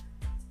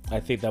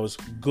 I think that was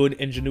good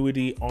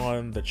ingenuity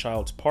on the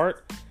child's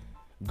part,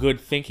 good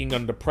thinking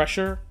under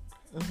pressure,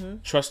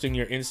 trusting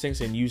your instincts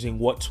and using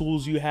what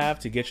tools you have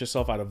to get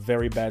yourself out of a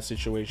very bad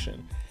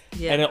situation.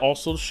 Yeah. And it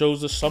also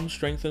shows us some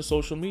strength in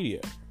social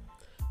media.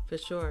 For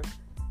sure.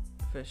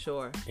 For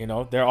sure. You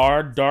know, there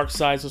are dark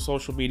sides of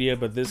social media,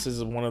 but this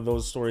is one of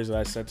those stories that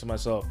I said to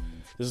myself,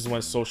 this is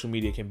when social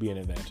media can be an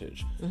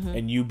advantage. Mm-hmm.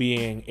 And you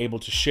being able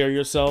to share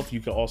yourself,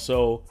 you can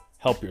also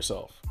help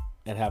yourself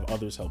and have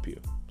others help you.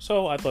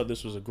 So I thought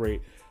this was a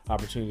great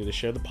opportunity to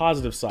share the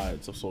positive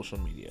sides of social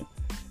media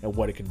and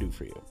what it can do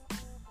for you.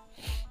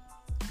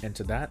 And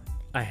to that,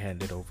 I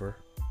hand it over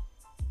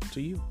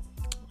to you.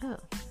 Oh,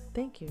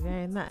 thank you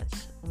very much.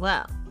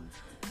 Well,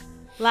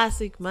 last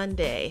week,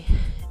 Monday,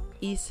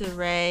 Issa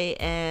Rae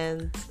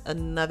and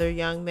another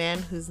young man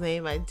whose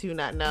name I do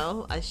not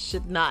know, I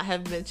should not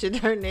have mentioned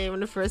her name in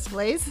the first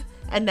place,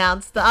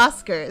 announced the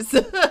Oscars.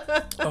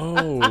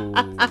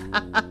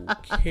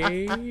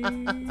 Okay.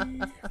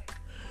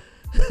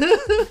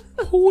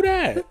 Who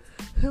that?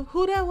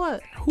 Who that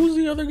what? Who's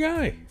the other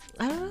guy?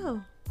 I don't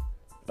know.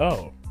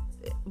 Oh.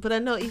 But I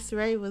know Issa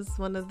Rae was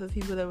one of the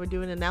people that were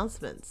doing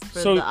announcements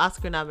for the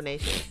Oscar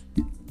nominations.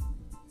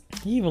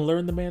 You even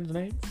learned the man's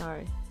name?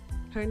 Sorry.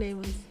 Her name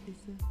was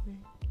Issa Rae.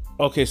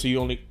 Okay, so you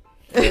only...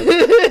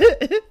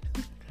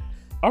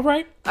 All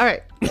right.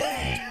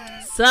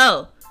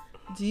 So,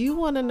 do you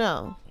want to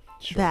know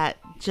that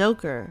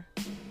Joker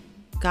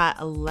got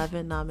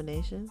 11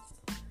 nominations?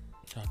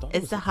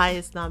 It's the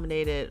highest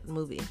nominated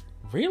movie.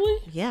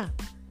 Really? Yeah.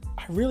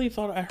 I really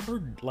thought I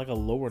heard like a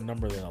lower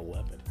number than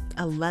 11.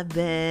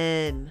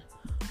 11.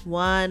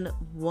 1.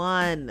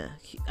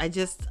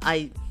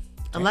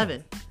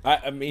 11.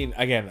 I mean,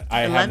 again,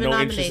 I have no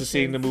interest in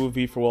seeing the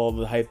movie for all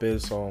the hype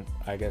is, so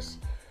I guess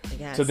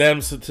to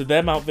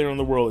them out there in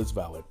the world, it's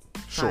valid.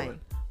 Sure. Fine.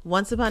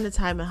 Once Upon a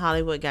Time in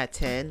Hollywood got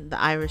 10. The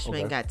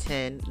Irishman got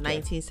 10.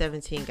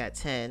 1917 got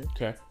 10.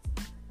 Okay.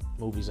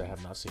 Movies I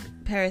have not seen.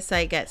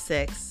 Parasite got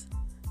 6.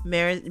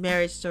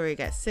 Marriage Story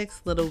got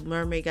 6. Little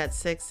Mermaid got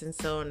 6, and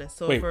so on and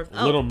so forth.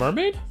 Oh. Little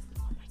Mermaid?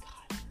 Oh my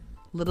God.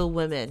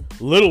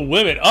 Little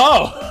Women.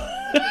 Oh.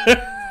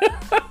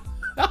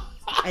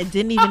 I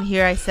didn't even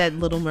hear I said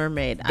Little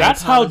Mermaid.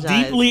 That's how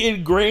deeply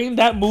ingrained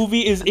that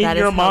movie is in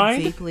your mind? That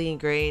is how deeply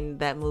ingrained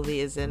that movie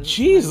is in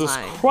Jesus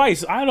my mind.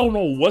 Christ. I don't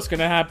know what's going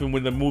to happen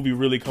when the movie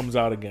really comes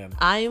out again.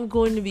 I am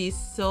going to be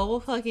so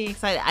fucking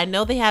excited. I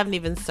know they haven't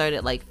even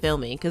started like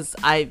filming because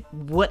I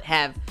would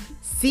have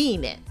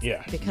seen it.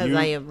 Yeah. Because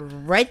I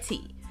am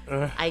ready.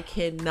 I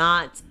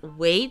cannot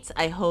wait.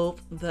 I hope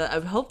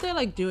they're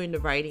like doing the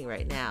writing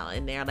right now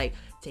and they're like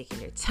taking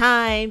their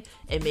time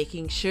and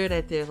making sure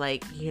that they're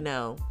like, you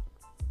know,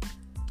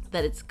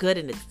 that it's good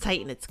and it's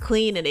tight and it's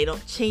clean and they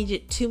don't change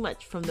it too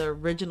much from the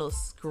original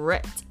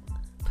script.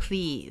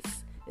 Please.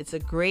 It's a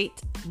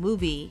great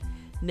movie.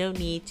 No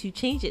need to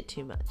change it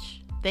too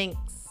much.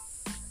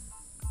 Thanks.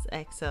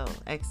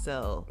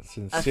 XO.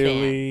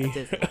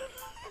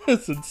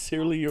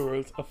 Sincerely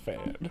yours, a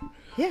fan.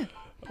 Yeah.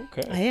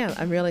 Okay. I am.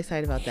 I'm really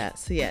excited about that.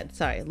 So yeah,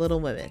 sorry,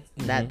 Little Women.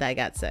 Mm-hmm. That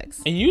got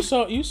 6. And you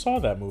saw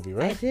that movie,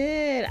 right? I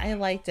did. I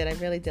liked it. I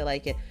really did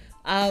like it.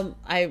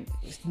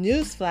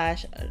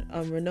 Newsflash,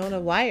 Winona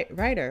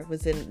Ryder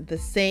was in the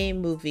same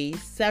movie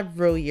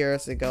several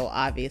years ago,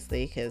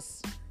 obviously,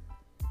 because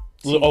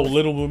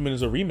Little Women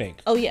is a remake.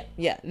 Oh yeah.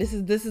 This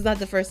is not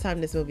the first time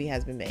this movie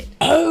has been made.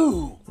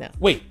 Oh no.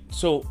 Wait,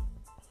 so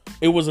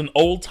it was an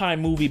old time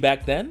movie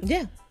back then?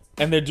 Yeah.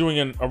 And they're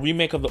doing a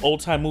remake of the old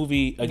time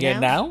movie again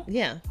now?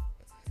 Yeah.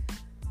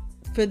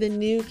 For the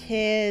new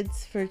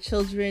kids, for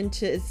children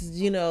to,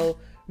 you know,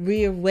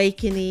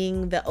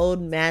 reawakening the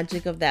old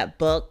magic of that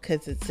book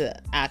because it's an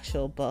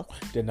actual book.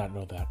 Did not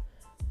know that.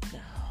 No.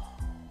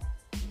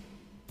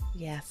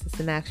 Yes, it's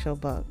an actual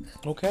book.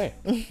 Okay.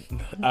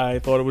 I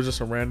thought it was just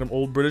a random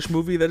old British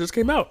movie that just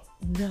came out.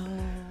 No.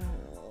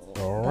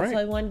 All That's right.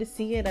 why I wanted to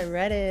see it. I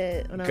read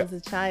it when I was a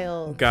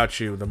child. Got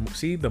you.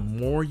 The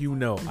more you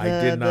know. I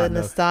did not know. The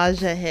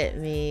nostalgia hit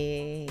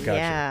me. Gotcha.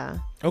 Yeah.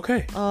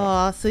 Okay.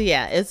 Oh, so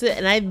yeah,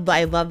 and I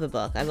love the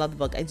book. I love the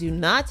book. I do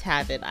not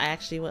have it. I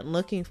actually went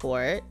looking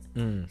for it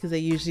because I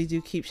usually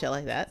do keep shit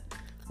like that,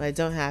 but I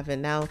don't have it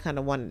now. I kind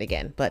of want it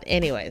again. But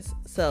anyways,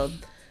 so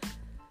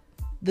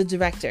the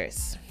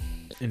directors,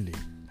 indeed,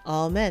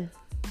 all men.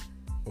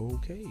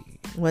 Okay.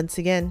 Once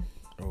again.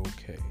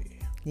 Okay.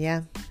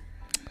 Yeah.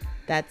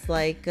 That's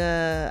like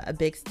a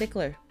big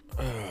stickler.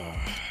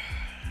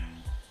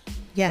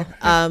 Yeah.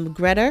 Okay.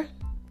 Greta,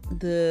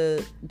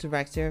 the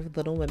director of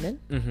Little Women,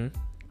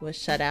 was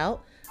shut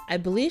out. I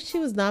believe she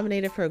was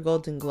nominated for a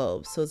Golden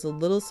Globe, so it's a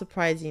little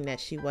surprising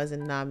that she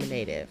wasn't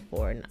nominated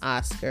for an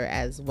Oscar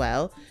as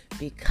well,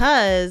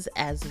 because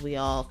as we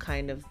all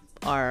kind of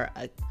are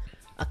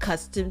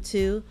accustomed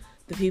to,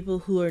 the people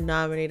who are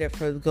nominated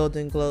for the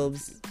Golden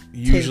Globes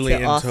usually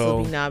tend to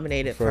also be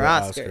nominated for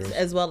Oscars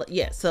as well.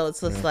 Yeah, so it's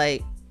just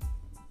like,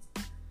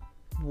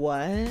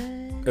 what?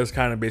 It's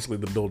kind of basically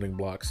the building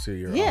blocks to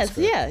your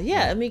Oscar.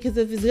 Yeah. I mean, because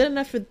if it's good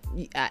enough for,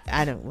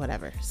 I don't,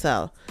 whatever.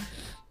 So,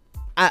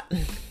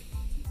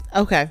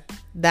 okay,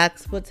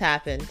 that's what's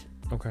happened.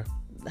 Okay.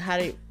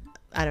 I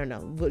don't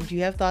know. Do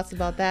you have thoughts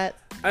about that?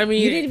 I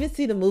mean, you didn't even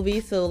see the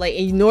movie, so like,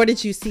 nor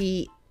did you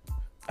see.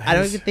 I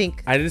don't even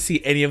think I didn't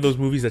see any of those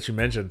movies that you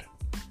mentioned.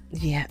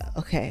 Yeah.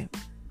 Okay.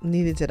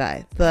 Neither did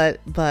I. But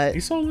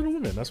you saw Little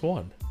Women. That's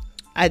one.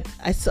 I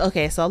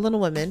saw Little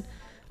Women.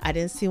 I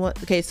didn't see one.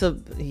 Okay, so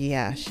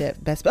yeah, shit.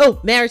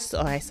 Marriage.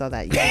 Oh, I saw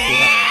that. You didn't see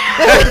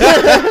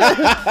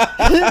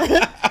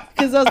that.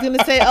 Because I was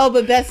gonna say,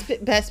 but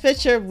best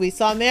picture. We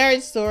saw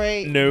Marriage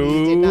Story. No,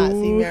 we did not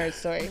see Marriage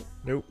Story.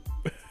 Nope.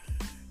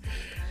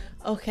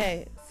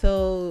 Okay,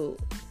 so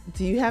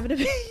do you have an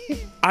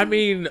opinion? I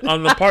mean,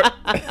 on the part,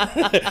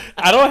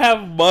 I don't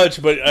have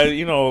much, but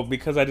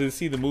because I didn't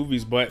see the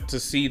movies, but to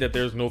see that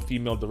there's no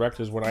female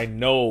directors when I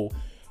know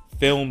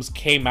films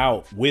came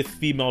out with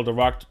female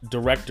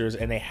directors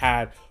and they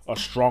had a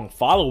strong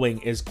following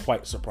is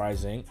quite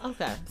surprising.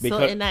 Okay,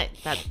 so in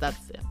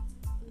that's it.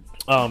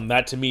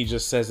 That to me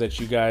just says that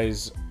you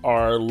guys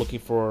are looking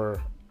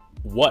for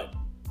what?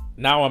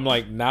 Now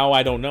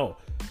I don't know,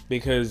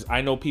 because I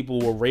know people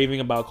were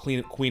raving about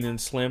Queen and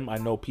Slim. I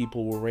know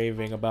people were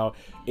raving about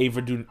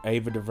Ava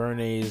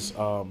DuVernay's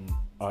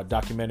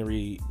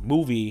documentary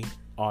movie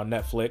on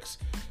Netflix.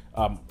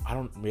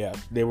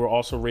 They were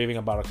also raving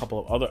about a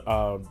couple of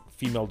other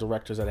female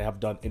directors that have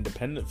done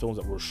independent films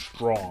that were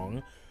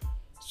strong.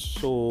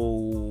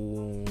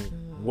 So,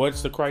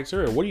 what's the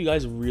criteria? What are you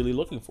guys really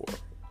looking for?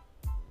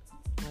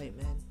 White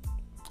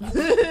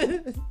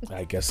men.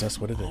 I guess that's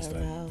what it is. I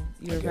don't know.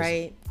 You're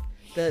right.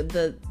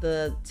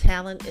 The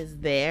talent is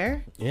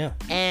there. Yeah.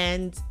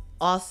 And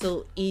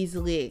also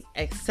easily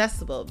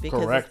accessible,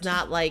 because Correct. It's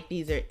not like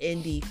these are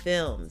indie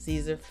films.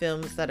 These are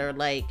films that are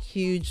like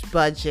huge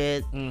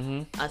budget,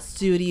 a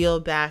studio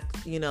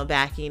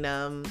backing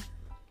them.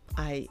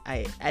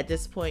 I at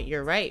this point,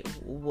 you're right.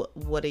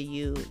 What are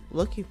you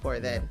looking for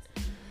then?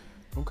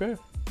 Okay.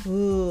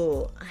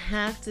 Ooh, I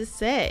have to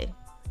say,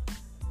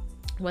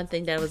 one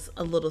thing that I was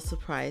a little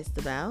surprised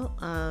about,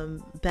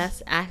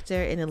 Best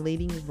Actor in a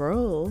Leading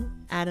Role,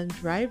 Adam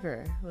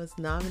Driver was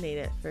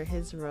nominated for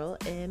his role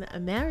in A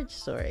Marriage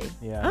Story.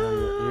 Yeah,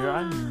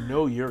 I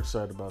know you're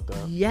excited about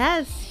that.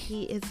 Yes,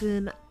 he is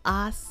an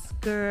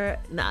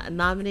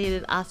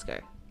nominated Oscar.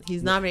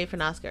 He's nominated for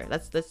an Oscar.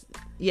 That's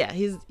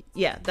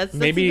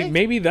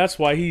maybe that's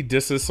why he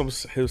disses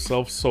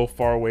himself so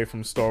far away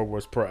from Star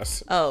Wars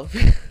press. Oh.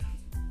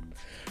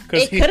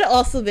 It could have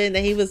also been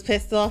that he was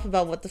pissed off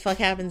about what the fuck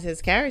happened to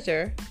his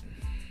character.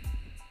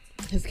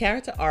 His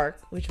character arc,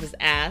 which was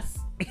ass.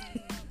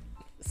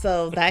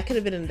 So that could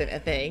have been a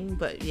thing.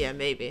 But yeah,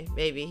 maybe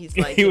he's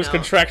like, he was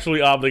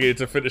contractually obligated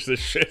to finish this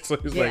shit. So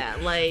he's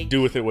like,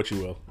 do with it what you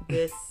will.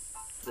 This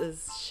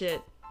is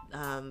shit.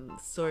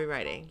 Story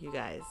writing, you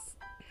guys.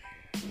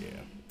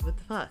 Yeah. What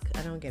the fuck?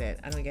 I don't get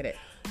it.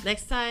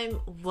 Next time,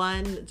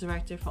 one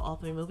director for all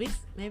 3 movies,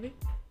 maybe.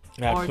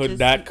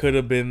 That could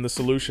have been the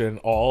solution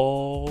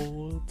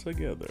all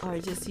together. Or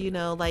just,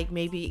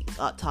 maybe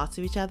talk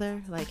to each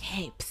other. Like,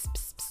 hey, psst,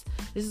 psst, psst.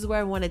 This is where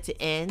I wanted to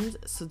end,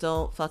 so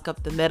don't fuck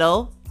up the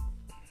middle.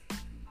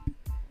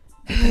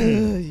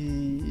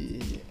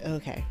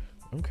 Okay.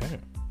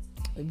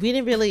 We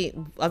didn't really,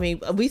 we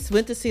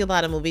went to see a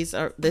lot of movies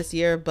this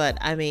year, but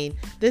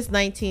this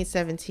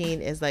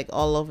 1917 is like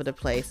all over the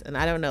place, and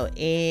I don't know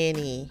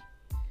any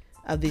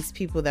of these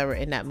people that were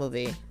in that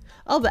movie.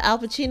 Oh, but Al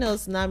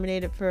Pacino's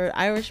nominated for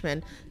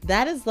Irishman.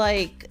 That is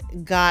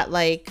got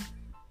a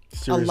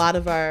lot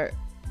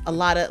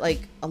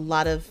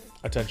of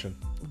attention.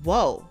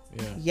 Whoa.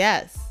 Yeah.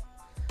 Yes.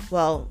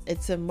 Well,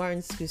 it's a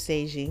Martin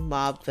Scorsese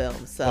mob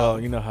film, so. Oh,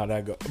 you know how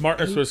that goes.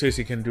 Martin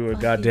Scorsese can do a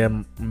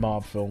goddamn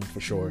mob film for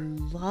sure.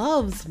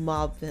 Loves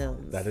mob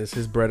films. That is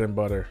his bread and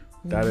butter.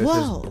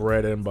 His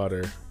bread and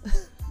butter.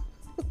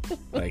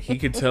 Like, he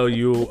could tell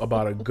you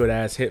about a good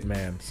ass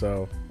hitman.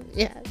 So.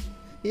 Yeah.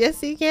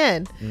 Yes, he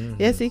can. Mm-hmm.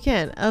 Yes, he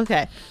can.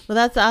 Okay. Well,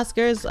 that's the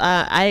Oscars.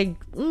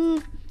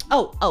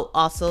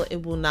 Also,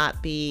 it will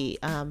not be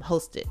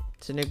hosted.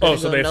 So they're going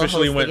to go no host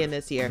again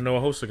this year. No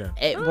host again.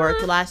 It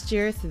worked last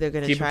year, so they're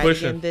going to try it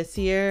again this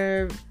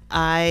year.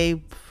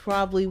 I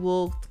probably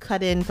will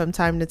cut in from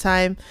time to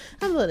time.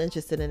 I'm a little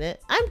interested in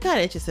it. I'm kind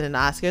of interested in the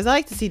Oscars. I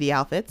like to see the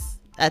outfits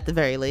at the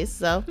very least.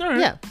 So,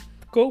 yeah.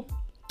 Cool.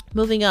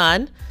 Moving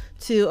on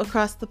to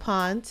across the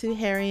pond to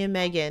Harry and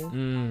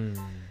Meghan.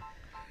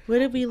 Where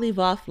did we leave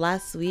off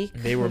last week?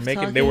 They were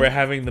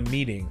having the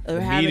meeting.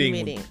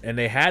 And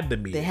they had the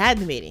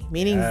meeting.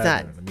 Meeting's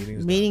done.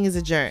 Meeting is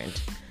adjourned.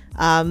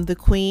 The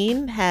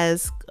Queen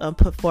has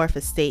put forth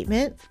a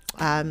statement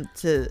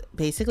to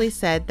basically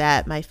said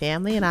that my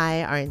family and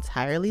I are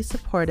entirely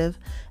supportive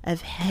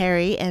of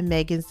Harry and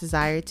Meghan's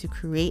desire to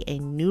create a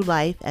new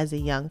life as a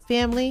young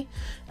family,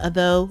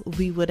 although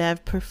we would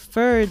have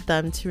preferred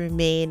them to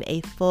remain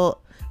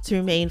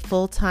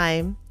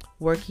full-time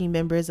working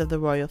members of the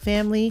royal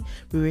family.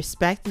 We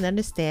respect and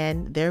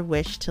understand their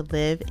wish to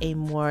live a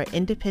more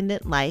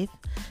independent life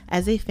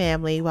as a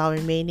family while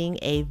remaining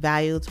a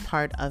valued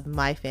part of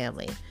my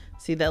family.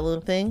 See that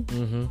little thing?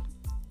 Mm-hmm.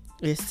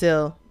 It's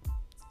still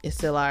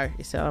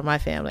my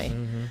family.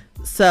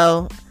 Mm-hmm.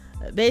 So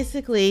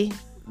basically,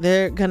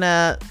 they're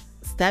gonna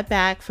step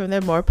back from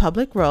their more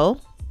public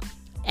role,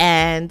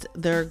 and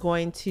they're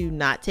going to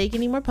not take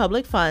any more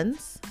public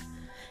funds.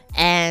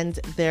 and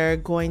they're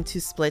going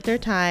to split their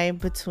time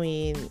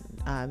between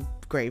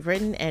Great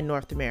Britain and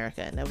North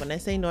America. Now, when I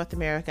say North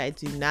America, I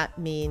do not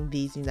mean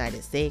these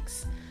United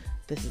States.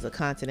 This is a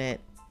continent.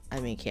 I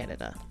mean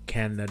Canada.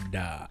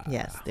 Canada.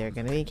 Yes, they're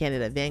going to be in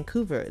Canada.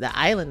 Vancouver, the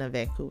island of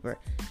Vancouver.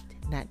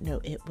 Did not know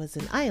it was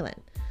an island.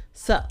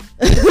 So,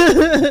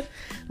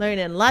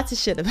 learning lots of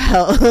shit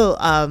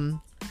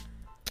about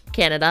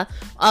Canada.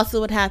 Also,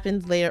 what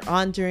happened later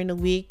on during the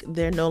week,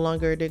 they're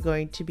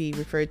going to be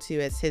referred to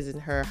as His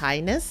and Her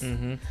Highness.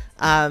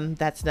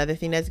 That's another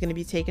thing that's going to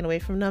be taken away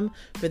from them,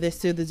 but they're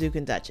still the Duke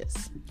and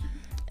Duchess.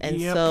 And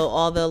so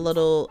all the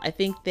little, I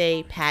think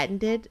they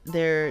patented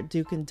their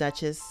Duke and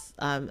Duchess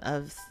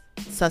of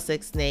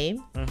Sussex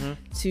name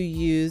to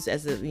use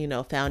as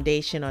a,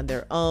 foundation on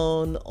their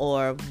own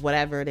or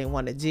whatever they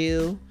want to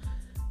do.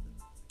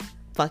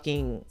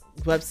 Fucking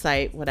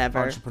website,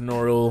 whatever.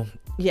 Entrepreneurial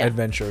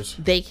adventures.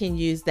 They can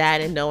use that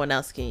and no one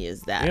else can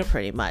use that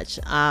pretty much.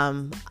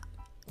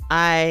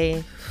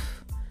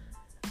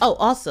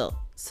 Also,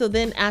 so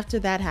then after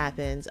that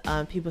happened,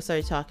 people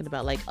started talking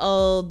about like,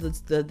 oh,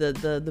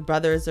 the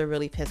brothers are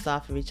really pissed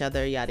off of each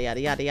other, yada,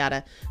 yada, yada,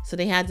 yada. So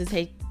they had to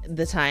take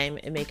the time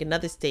and make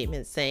another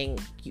statement saying,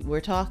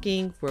 we're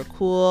talking, we're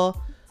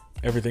cool.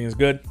 Everything is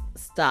good.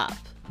 Stop.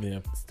 Yeah.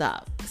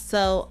 Stop.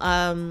 So,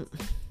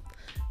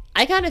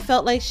 I kind of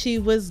felt like she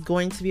was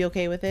going to be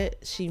okay with it.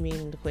 She,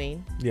 meaning the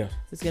Queen. Yeah.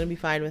 Was going to be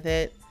fine with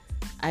it.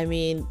 I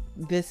mean,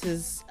 this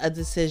is a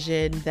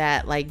decision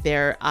that, like,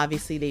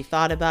 they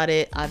thought about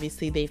it.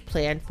 Obviously, they've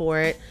planned for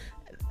it.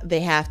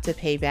 They have to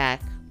pay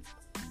back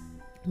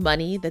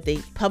money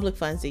public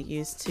funds they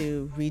used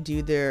to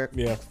redo their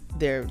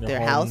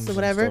house or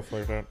whatever. Stuff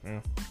like that.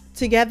 Yeah.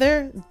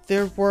 Together,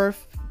 they're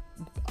worth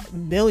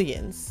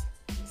millions,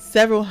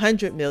 several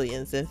hundred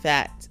millions, in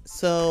fact.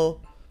 So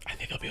I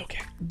think they'll be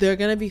okay. They're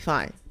gonna be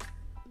fine.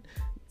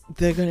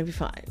 They're gonna be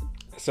fine.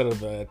 Instead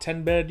of a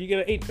 10 bed, you get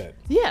an 8 bed.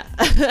 Yeah.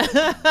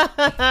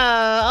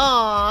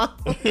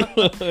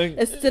 Aww.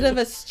 Instead of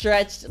a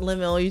stretched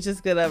limo, you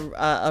just get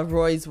a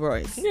Rolls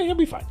Royce. Yeah, you'll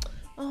be fine.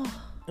 Oh.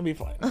 You'll be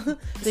fine.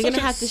 They're gonna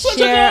have to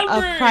share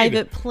a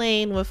private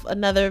plane with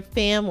another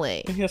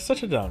family. Yeah,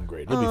 such a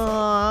downgrade. They'll be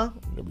fine.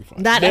 They'll be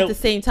fine. Not at the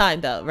same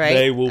time though, right?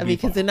 They will be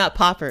because fine. They're not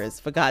paupers,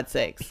 for God's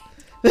sakes.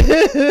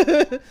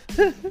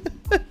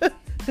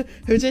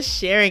 Who's just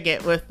sharing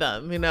it with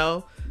them,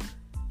 They'll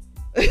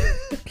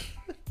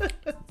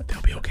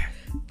be okay.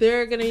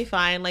 They're gonna be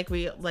fine, like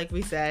we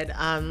said.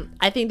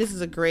 I think this is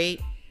a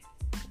great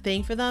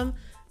thing for them.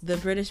 The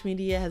British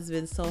media has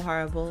been so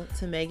horrible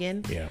to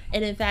Meghan. Yeah.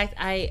 And in fact,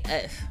 I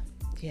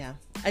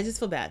just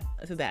feel bad.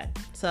 I feel bad.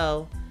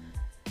 So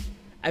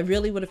I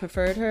really would have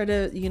preferred her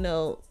to,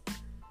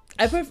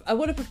 I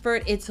would have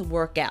preferred it to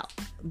work out,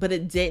 but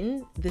it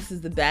didn't. This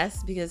is the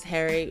best because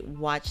Harry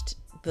watched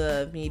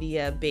the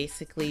media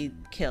basically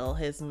kill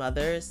his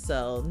mother,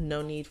 so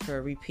no need for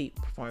a repeat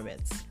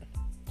performance.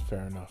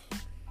 Fair enough.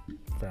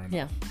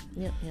 Yeah.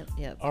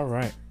 Yep. All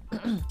right.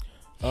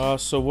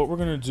 So what we're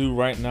going to do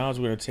right now is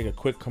we're going to take a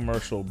quick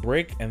commercial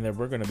break, and then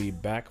we're going to be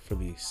back for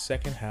the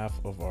second half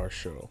of our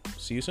show.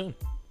 See you soon.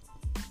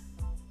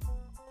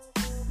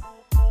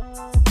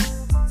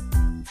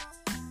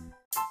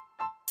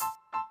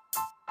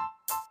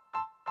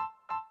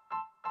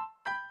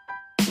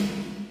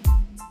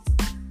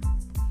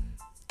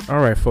 All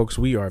right, folks,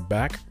 we are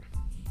back.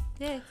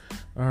 Yay.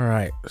 All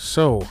right.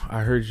 So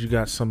I heard you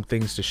got some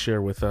things to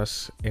share with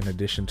us in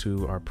addition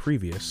to our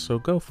previous. So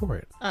go for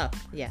it. Oh,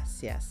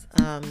 yes.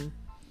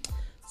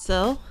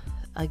 So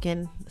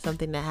again,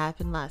 something that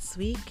happened last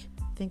week,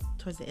 I think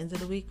towards the end of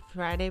the week,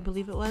 Friday, I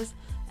believe it was,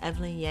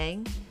 Evelyn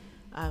Yang.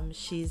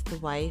 She's the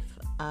wife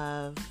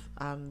of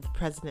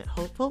President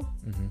Hopeful.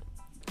 Mm-hmm.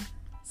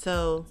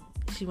 So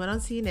she went on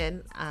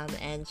CNN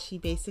and she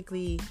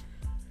basically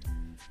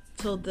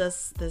told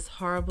us this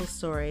horrible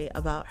story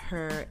about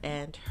her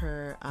and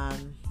her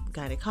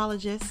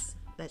gynecologist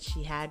that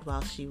she had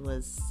while she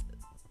was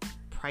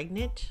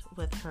pregnant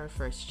with her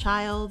first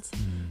child.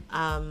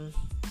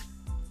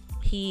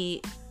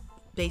 He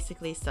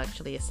basically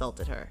sexually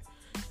assaulted her.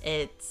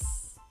 It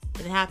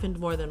happened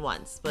more than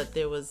once, but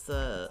there was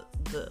the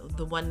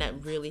one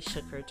that really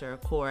shook her to her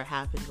core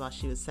happened while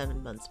she was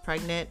 7 months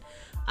pregnant.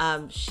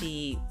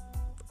 She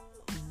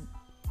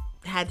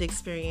had the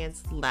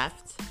experience,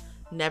 left,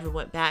 never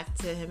went back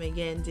to him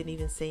again, didn't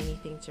even say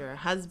anything to her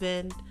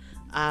husband,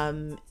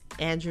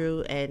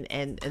 Andrew,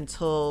 and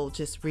until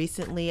just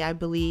recently, I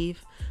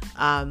believe.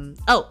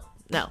 No,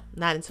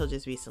 not until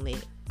just recently.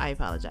 I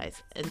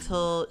apologize.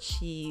 Until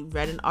she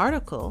read an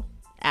article,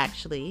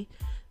 actually,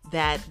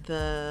 that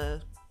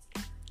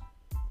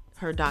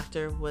her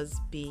doctor was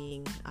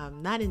being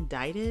not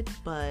indicted,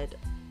 but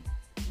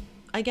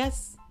I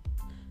guess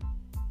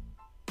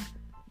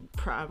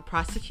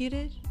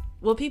prosecuted.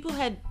 Well, people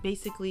had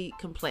basically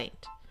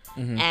complained,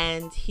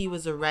 and he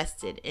was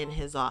arrested in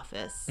his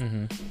office,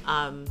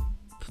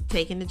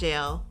 taken to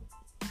jail,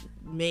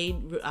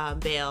 made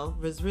bail,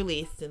 was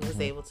released, and was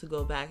able to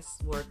go back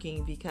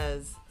working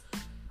because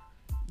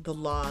the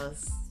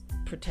laws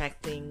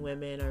protecting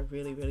women are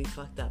really, really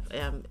fucked up.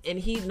 And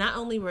he not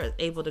only were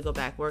able to go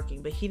back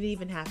working, but he didn't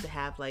even have to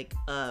have like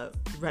a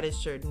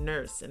registered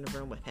nurse in the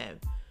room with him.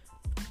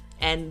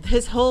 And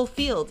his whole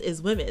field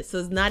is women. So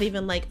it's not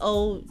even like,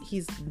 oh,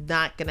 he's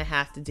not going to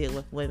have to deal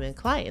with women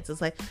clients.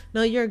 It's like,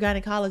 no, you're a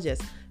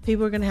gynecologist.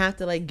 People are going to have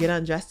to like get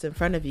undressed in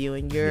front of you,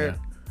 and you're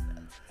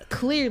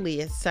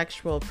clearly a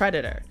sexual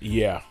predator.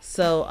 Yeah.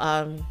 So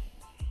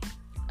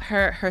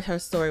her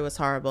story was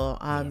horrible.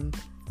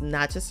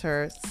 Not just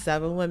her,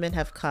 several women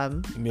have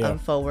come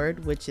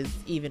forward, which is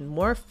even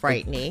more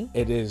frightening.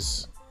 It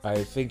is.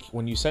 I think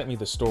when you sent me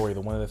the story,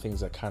 one of the things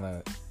that kind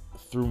of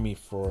threw me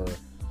for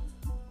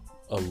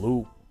a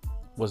loop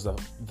was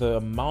the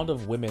amount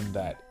of women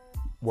that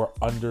were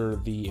under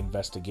the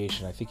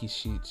investigation. I think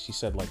she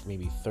said like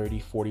maybe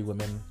 30-40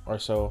 women or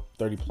so,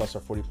 30 plus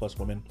or 40 plus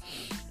women,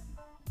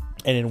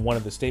 and in one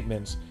of the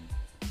statements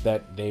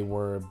that they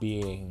were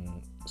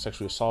being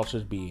sexually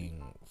assaulted,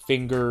 being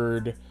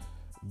fingered,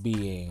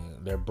 being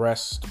their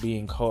breasts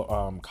being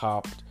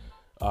copped,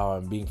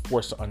 being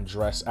forced to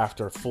undress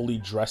after fully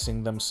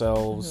dressing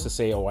themselves to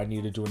say, oh, I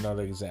need to do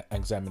another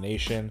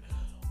examination,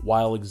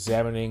 while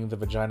examining the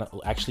vagina,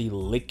 actually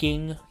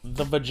licking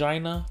the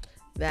vagina.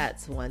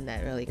 That's one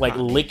that really like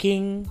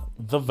licking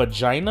the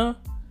vagina.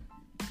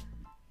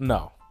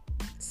 No.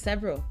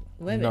 Several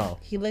women. No.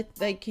 He licked,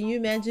 like, can you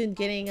imagine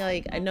getting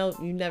like, I know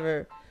you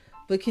never,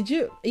 but could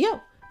you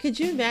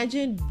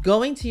imagine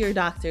going to your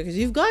doctor, because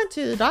you've gone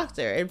to the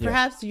doctor and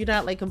perhaps you're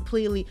not like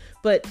completely,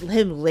 but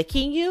him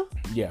licking you?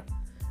 Yeah.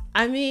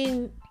 I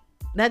mean,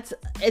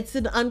 it's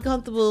an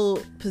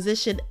uncomfortable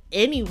position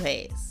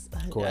anyways.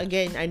 Correct.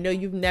 Again, I know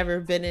you've never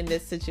been in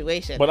this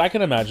situation, but I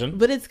can imagine.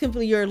 But it's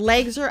complete. Your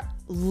legs are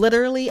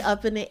literally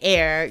up in the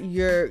air.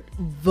 You're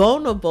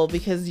vulnerable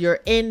because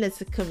you're in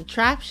this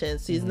contraption.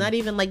 So it's not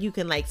even like you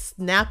can like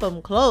snap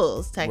them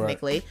closed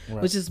technically,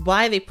 right. Which is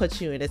why they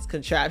put you in this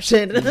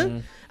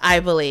contraption. I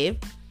believe.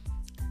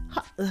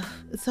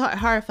 It's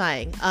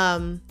horrifying.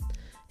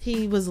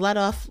 He was let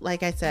off,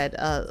 like I said,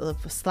 a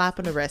slap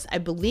on the wrist. I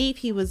believe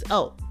he was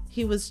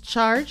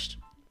charged.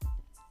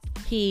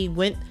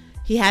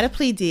 He had a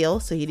plea deal,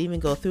 so he didn't even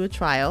go through a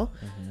trial.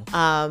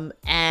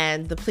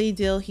 And the plea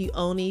deal, he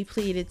only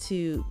pleaded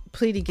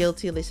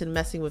guilty, at least in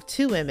messing with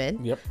 2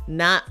 women. Yep.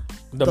 Not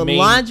the main,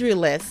 laundry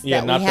list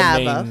that we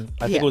have of.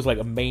 I think it was like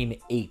a main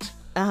 8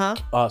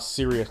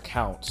 serious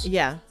counts.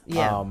 Yeah.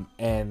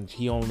 And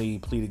he only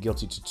pleaded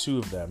guilty to 2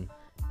 of them.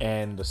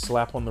 And the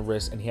slap on the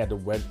wrist, and he had to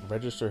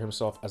register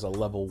himself as a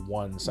level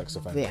 1 sex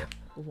offender. Yeah.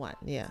 1,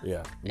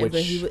 yeah. Which,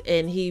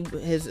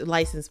 his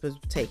license was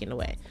taken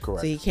away.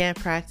 Correct. So he can't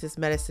practice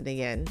medicine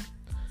again,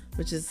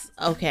 which is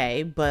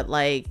okay, but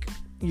like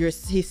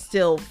he's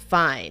still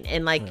fine.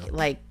 And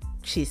like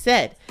she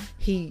said,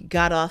 he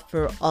got off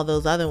for all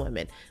those other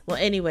women. Well,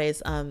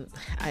 anyways,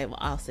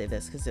 I'll say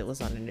this because it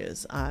was on the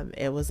news.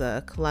 It was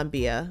a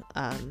Columbia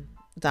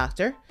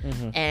doctor,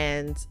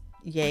 and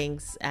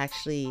Yang's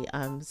actually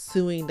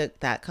suing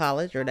that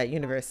college, or that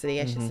university,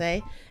 I should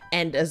say,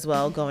 and as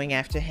well going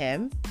after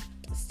him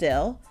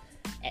still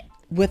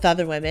with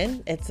other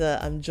women. It's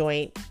a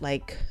joint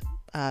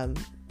a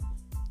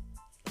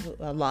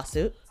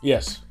lawsuit.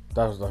 Yes,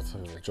 that's a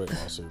joint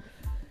lawsuit.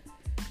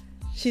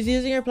 She's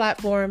using her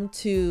platform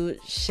to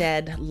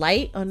shed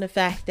light on the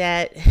fact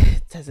that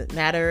it doesn't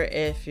matter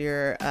if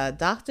you're a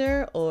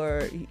doctor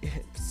or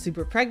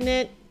super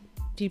pregnant,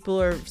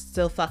 people are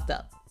still fucked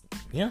up.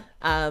 Yeah.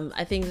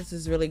 I think this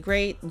is really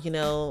great,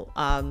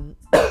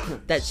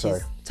 that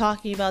she's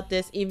talking about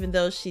this, even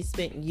though she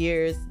spent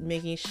years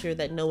making sure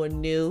that no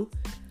one knew.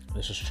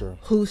 This is true.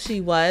 Who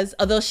she was.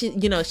 Although she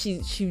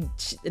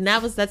and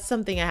that's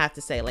something I have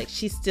to say. Like,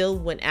 she still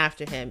went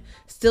after him,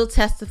 still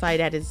testified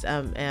at his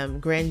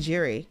grand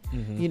jury,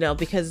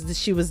 because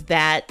she was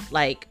that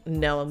like,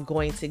 no, I'm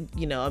going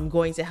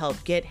to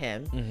help get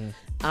him.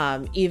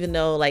 Even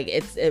though like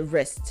it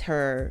risked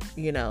her,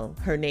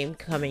 her name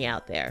coming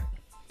out there.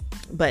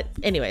 But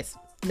anyways,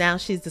 now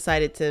she's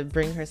decided to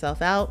bring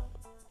herself out,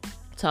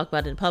 talk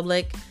about it in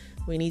public.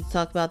 We need to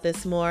talk about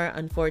this more,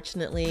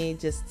 unfortunately,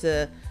 just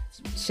to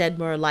shed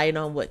more light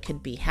on what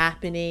could be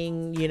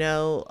happening.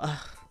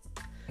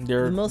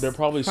 There are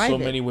probably so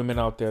many women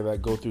out there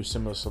that go through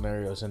similar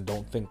scenarios and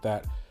don't think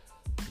that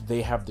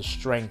they have the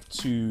strength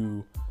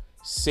to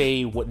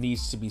say what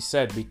needs to be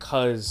said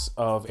because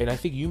of, and I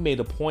think you made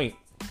a point,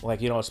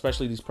 like,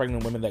 especially these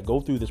pregnant women that go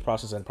through this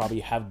process and probably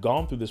have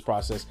gone through this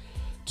process,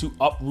 to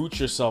uproot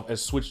yourself and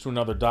switch to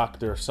another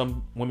doctor.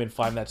 Some women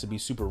find that to be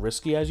super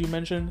risky, as you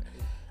mentioned,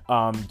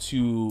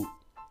 to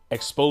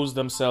expose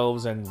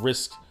themselves and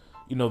risk,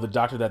 the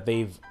doctor that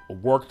they've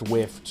worked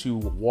with to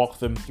walk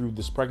them through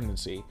this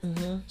pregnancy.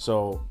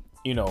 So,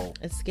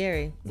 it's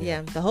scary.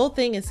 Yeah. The whole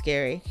thing is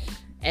scary.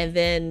 And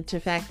then the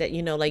fact that,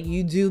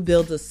 you do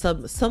build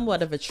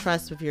somewhat of a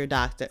trust with your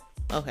doctor.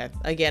 Okay.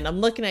 Again, I'm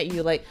looking at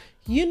you like,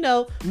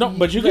 No,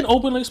 but you can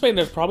openly explain.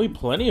 There's probably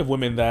plenty of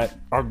women that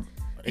are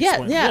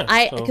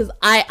Because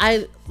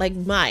I like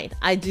mine.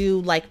 I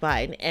do like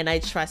mine, and I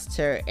trust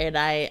her, and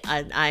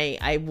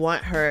I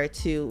want her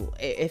to,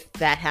 if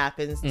that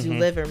happens,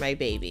 deliver my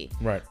baby.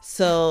 Right.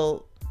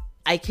 So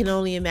I can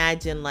only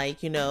imagine,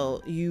 like,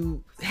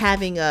 you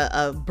having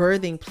a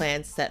birthing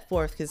plan set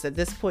forth, because at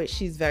this point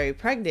she's very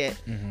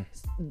pregnant,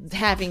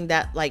 having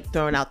that like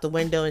thrown out the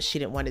window, and she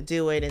didn't want to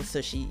do it, and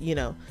so she,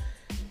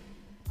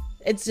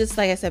 it's just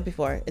like I said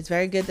before. It's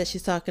very good that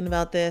she's talking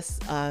about this.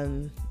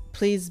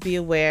 Please be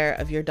aware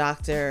of your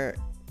doctor,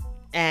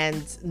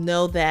 and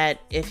know that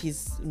if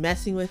he's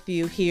messing with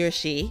you, he or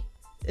she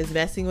is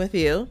messing with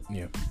you.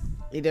 Yeah.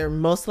 They're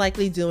most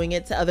likely doing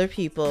it to other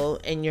people,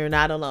 and you're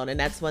not alone. And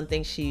that's one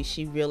thing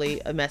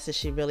a message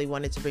she really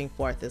wanted to bring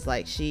forth is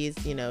like, she's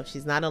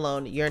not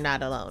alone. You're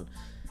not alone.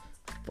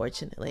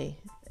 Fortunately,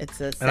 it's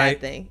a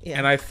sad thing. Yeah.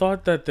 And I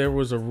thought that there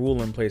was a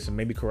rule in place, and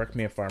maybe correct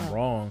me if I'm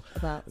wrong,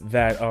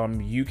 that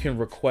you can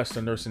request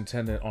a nurse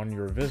attendant on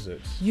your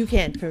visits. You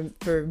can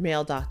for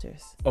male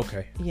doctors.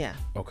 Okay. Yeah.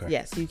 Okay.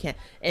 Yes, you can.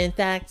 And in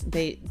fact,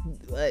 they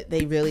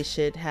really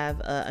should have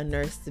a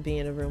nurse to be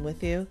in a room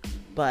with you,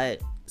 but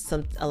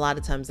a lot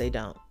of times they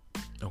don't.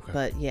 Okay.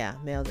 But yeah,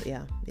 male.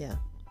 Yeah.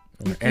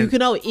 You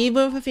can always,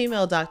 even with a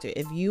female doctor,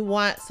 if you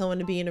want someone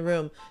to be in a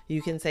room,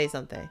 you can say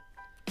something.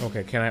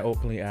 Okay, can I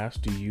openly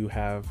ask, do you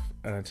have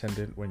an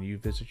attendant when you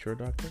visit your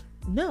doctor?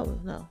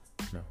 No.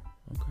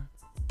 Okay.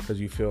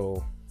 Because you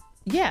feel...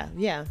 Yeah.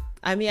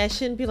 I mean, I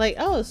shouldn't be like,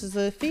 oh, this is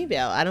a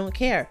female. I don't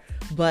care.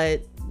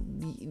 But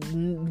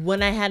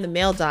when I had a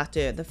male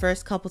doctor, the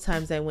first couple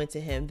times I went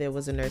to him, there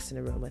was a nurse in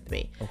the room with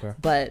me. Okay.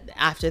 But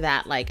after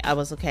that, like, I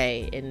was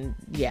okay. And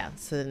yeah,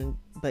 so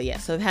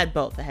I've had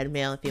both. I had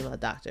male and female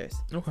doctors.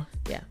 Okay.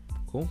 Yeah.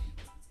 Cool.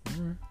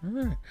 All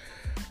right.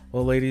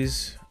 Well,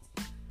 ladies...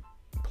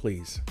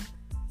 please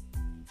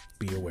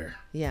be aware.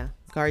 Yeah,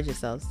 guard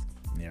yourselves.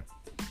 Yeah.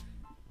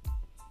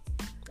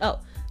 Oh,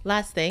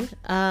 last thing.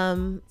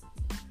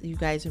 You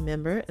guys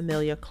remember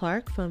Emilia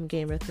Clarke from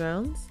Game of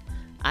Thrones?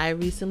 I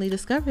recently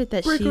discovered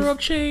that Breaker of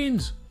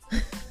chains.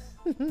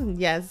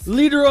 Yes.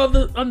 Leader of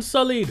the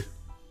Unsullied.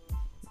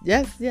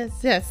 Yes.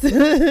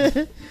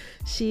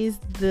 She's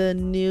the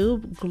new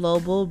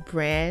global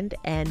brand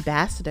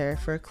ambassador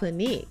for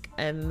Clinique.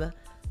 I'm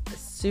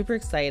super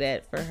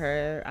excited for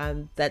her.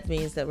 That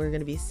means that we're going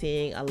to be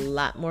seeing a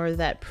lot more of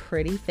that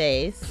pretty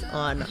face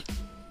on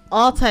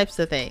all types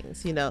of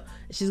things.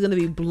 She's going to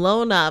be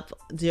blown up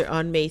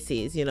on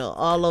Macy's,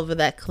 all over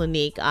that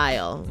Clinique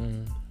aisle.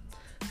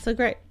 So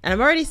great. And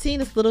I'm already seeing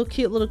this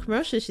cute little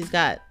commercial she's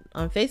got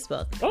on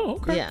Facebook. Oh,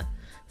 okay. Yeah.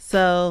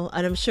 So,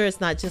 and I'm sure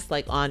it's not just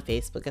like on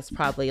Facebook. It's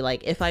probably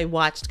like, if I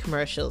watched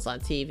commercials on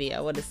TV,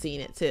 I would have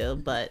seen it too.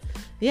 But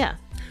yeah.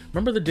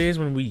 Remember the days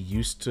when we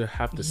used to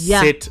have to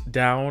sit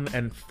down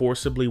and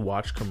forcibly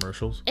watch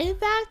commercials? In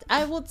fact,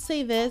 I would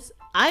say this.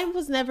 I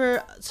was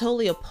never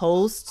totally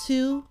opposed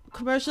to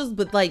commercials,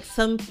 but like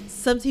some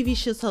TV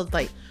shows have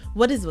like,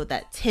 what is it with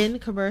that, 10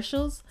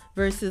 commercials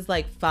versus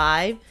like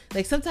 5?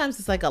 Like sometimes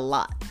it's like a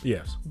lot.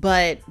 Yes.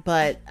 But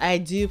I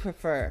do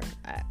prefer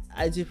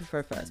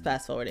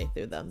fast forwarding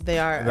through them. They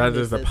are. That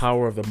is the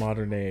power of the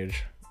modern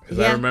age. Because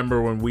I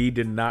remember when we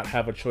did not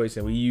have a choice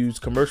and we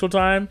used commercial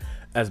time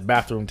as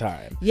bathroom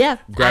time. Yeah.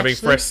 Grabbing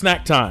fresh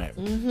snack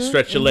time.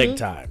 Stretch your leg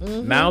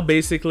time. Now,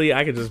 basically,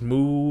 I can just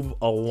move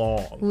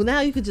along. Well,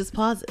 now you could just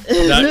pause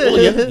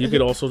it. You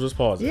could also just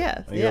pause it.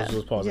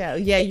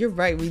 Yeah, you're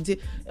right. We do.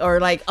 Or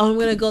like, I'm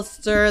going to go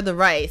stir the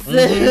rice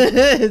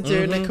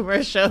during the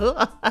commercial.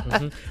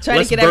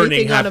 Trying to get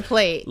everything on a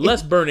plate.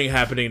 Less burning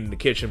happening in the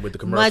kitchen with the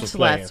commercials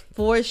playing. Much less,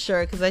 for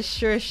sure. Because I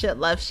sure shit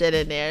left shit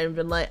in there and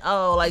been like,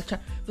 oh, like,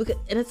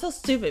 and it's so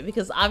stupid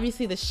because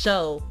obviously the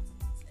show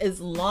is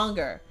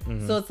longer,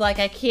 so it's like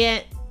I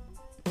can't,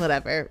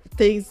 whatever,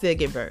 things did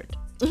get burned.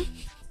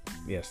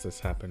 Yes, this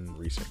happened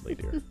recently,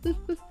 dear.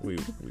 we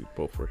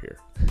both were here.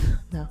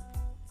 No,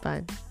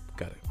 fine,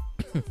 got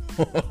it.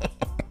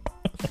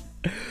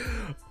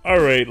 All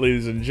right,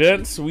 ladies and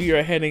gents, we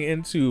are heading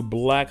into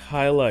Black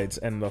Highlights,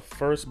 and the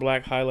first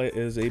Black Highlight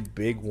is a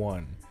big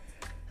one.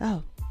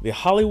 Oh, the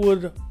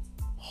Hollywood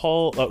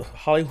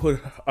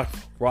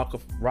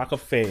Rock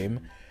of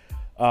Fame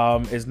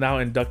is now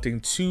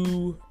inducting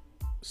 2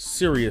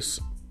 serious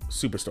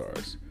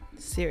superstars.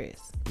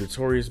 Serious.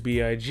 Notorious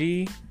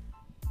B.I.G.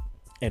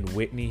 and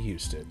Whitney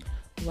Houston.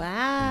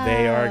 Wow.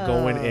 They are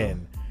going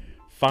in.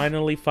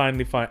 Finally.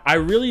 I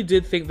really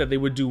did think that they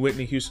would do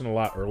Whitney Houston a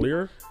lot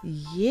earlier.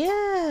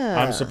 Yeah.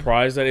 I'm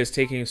surprised that it's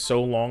taking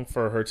so long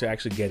for her to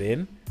actually get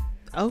in.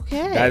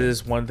 Okay. That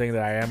is one thing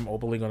that I am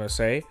openly going to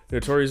say.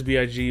 Notorious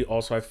B.I.G.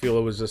 also, I feel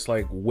it was just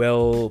like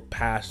well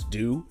past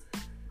due.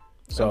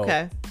 So,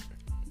 okay.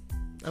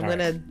 I'm going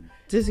to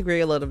disagree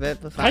a little bit,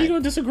 but fine. How are you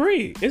going to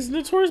disagree? It's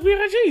Notorious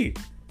B.I.G.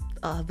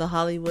 The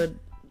Hollywood.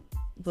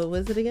 What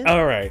was it again?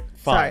 All right.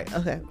 Fine.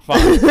 Sorry. Okay.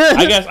 Fine.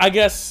 I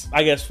guess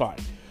fine.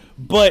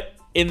 But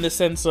in the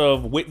sense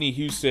of Whitney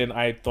Houston,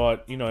 I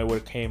thought, it would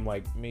have came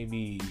like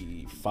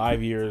maybe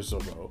 5 years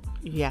ago.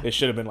 Yeah. It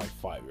should have been like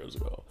 5 years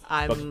ago.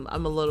 I'm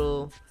a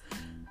little.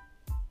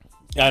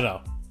 I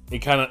know. It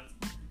kind of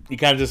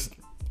just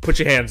put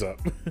your hands up.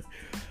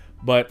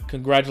 But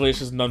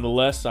congratulations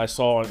nonetheless. I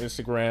saw on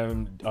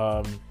Instagram,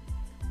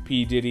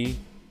 P. Diddy,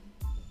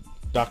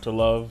 Dr.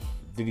 Love,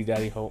 Diddy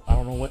Daddy Hope. I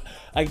don't know what.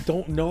 I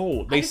don't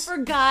know. I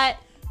forgot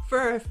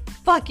for a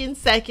fucking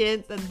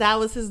second that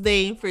was his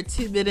name for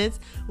 2 minutes.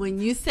 When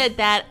you said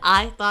that,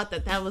 I thought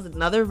that was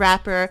another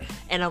rapper,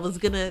 and I was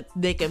gonna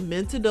make a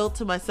mental note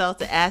to myself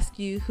to ask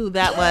you who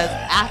that was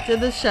after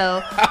the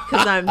show,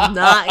 because I'm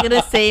not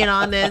gonna say it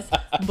on this.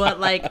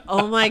 But like,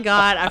 oh my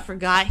god, I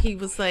forgot he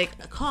was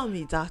like, call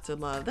me Dr.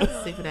 Love. That's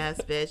a stupid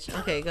ass bitch.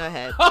 Okay, go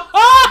ahead.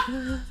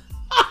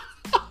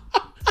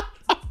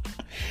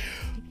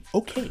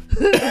 Okay.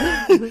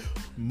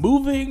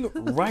 Moving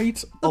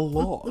right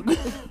along.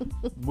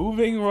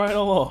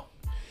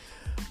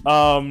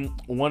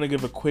 Want to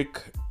give a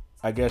quick,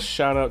 I guess,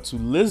 shout out to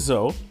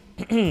Lizzo.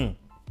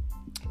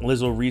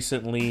 Lizzo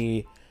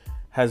recently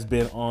has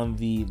been on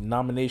the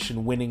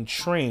nomination winning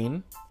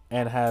train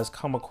and has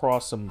come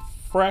across some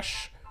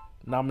fresh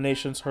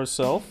nominations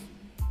herself.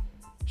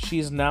 She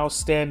is now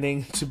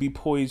standing to be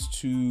poised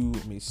to,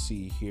 let me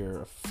see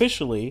here,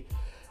 officially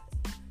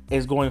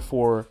is going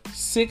for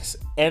 6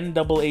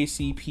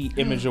 NAACP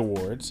Image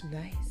Awards,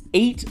 nice.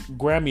 8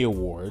 Grammy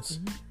Awards,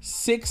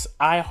 6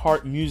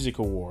 iHeart Music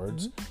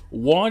Awards,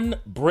 1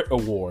 Brit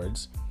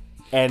Awards,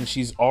 and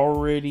she's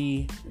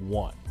already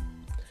won.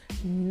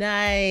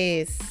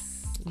 Nice.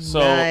 So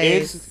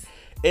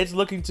it's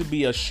looking to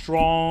be a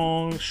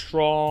strong year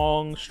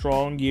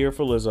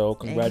for Lizzo.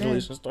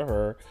 Congratulations to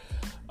her.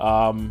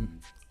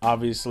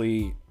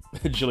 Obviously,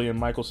 the Jillian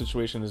Michaels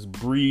situation is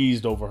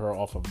breezed over her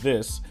off of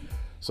this.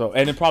 So,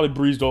 and it probably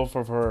breezed off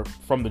of her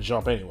from the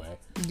jump anyway.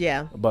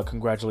 Yeah. But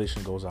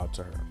congratulations goes out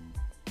to her.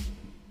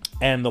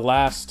 And the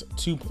last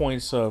 2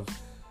 points of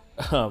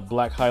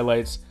Black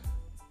highlights.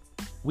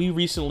 We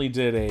recently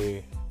did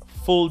a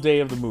full day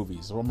of the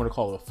movies. Or I'm going to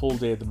call it a full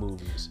day of the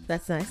movies.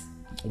 That's nice.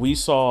 We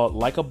saw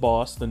Like a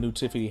Boss, the new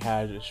Tiffany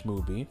Haddish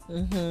movie.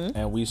 Mm-hmm.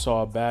 And we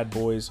saw Bad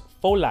Boys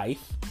for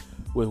Life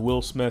with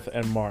Will Smith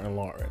and Martin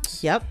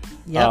Lawrence. Yep.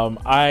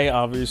 I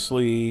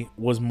obviously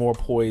was more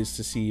poised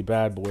to see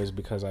Bad Boys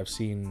because I've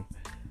seen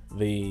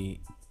the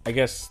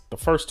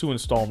first 2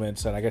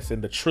 installments, and I guess in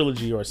the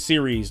trilogy or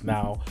series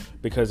now,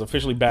 because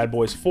officially Bad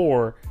Boys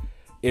 4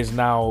 is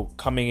now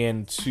coming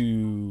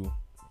into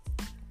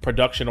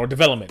production or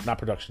development, not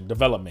production,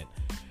 development.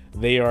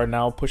 They are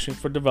now pushing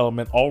for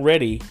development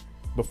already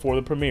before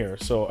the premiere.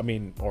 So,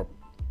 or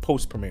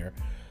post premiere.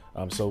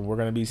 So we're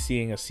going to be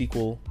seeing a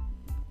sequel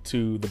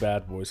to the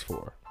Bad Boys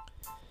 4.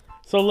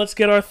 So let's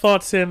get our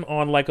thoughts in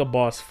on Like a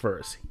Boss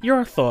first.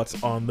 Your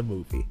thoughts on the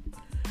movie?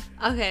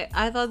 Okay,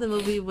 I thought the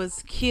movie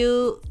was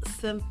cute,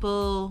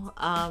 simple.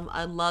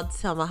 I loved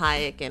Selma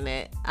Hayek in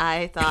it.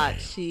 I thought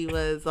she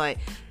was like,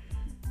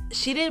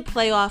 she didn't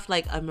play off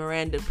like a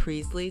Miranda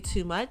Priestley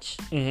too much.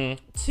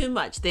 Mm-hmm. Too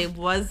much. There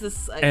was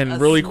this like, and a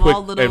really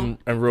small quick little...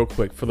 and real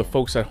quick for the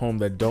folks at home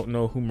that don't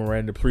know who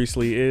Miranda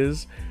Priestley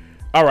is.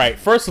 All right,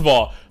 first of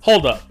all,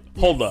 hold up.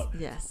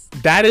 Yes.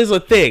 That is a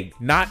thing.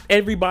 Not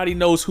everybody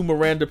knows who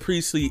Miranda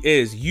Priestley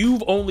is.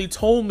 You've only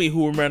told me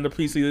who Miranda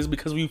Priestley is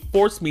because you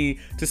forced me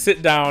to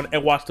sit down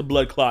and watch the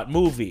Blood Clot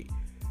movie.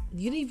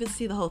 You didn't even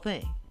see the whole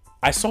thing.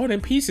 I saw it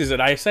in pieces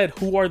and I said,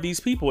 who are these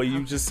people? And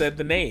you just said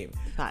the name.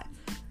 Fine.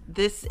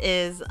 This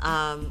is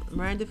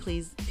Miranda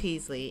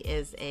Priestley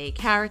is a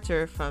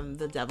character from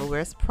The Devil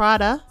Wears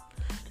Prada,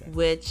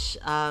 which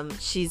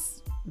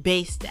she's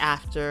based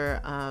after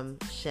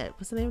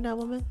what's the name of that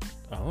woman?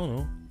 I don't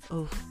know.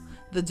 Oh,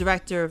 the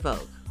director of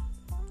Vogue,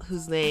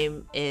 whose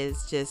name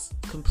is just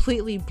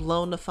completely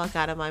blown the fuck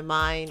out of my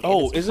mind.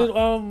 Oh, is it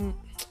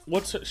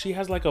she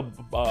has like a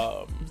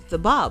the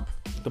bob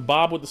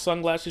with the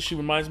sunglasses? She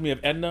reminds me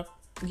of Edna.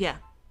 Yeah.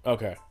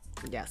 Okay.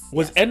 Yes.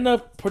 Was Edna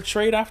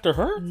portrayed after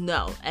her?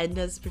 No,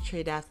 Edna's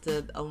portrayed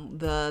after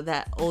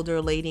that older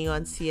lady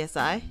on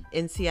CSI.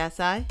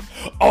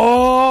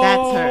 Oh,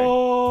 that's her.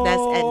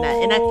 That's Edna.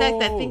 And in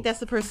fact, I think that's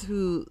the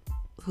person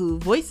who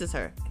voices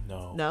her.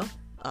 No.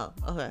 Oh,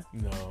 okay.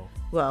 No.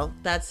 Well,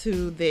 that's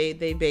who they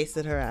based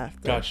her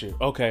after. Got you.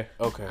 Okay.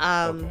 Okay.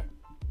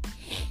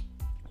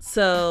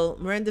 So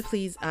Miranda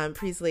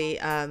Priestley,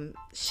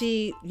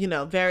 she,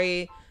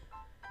 very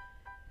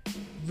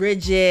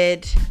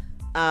rigid,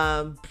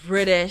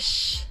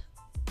 British.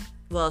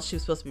 Well, she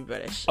was supposed to be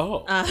British.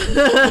 Oh.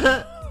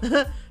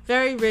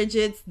 Very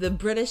rigid, the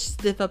British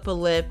stiff upper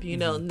lip,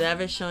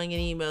 never showing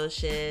any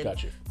emotion.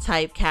 Got you.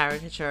 Type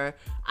caricature.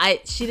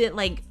 She didn't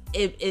like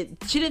it.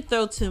 She didn't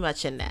throw too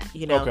much in that,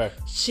 Okay.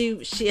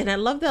 She and I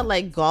love that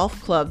like golf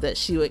club that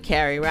she would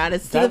carry around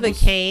instead of a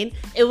cane.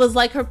 It was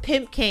like her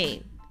pimp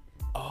cane.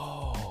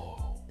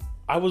 Oh,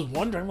 I was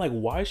wondering like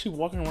why is she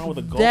walking around with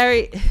a golf?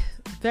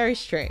 Very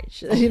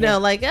strange. Okay.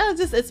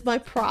 It's my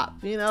prop.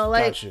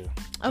 Got you.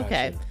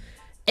 Okay.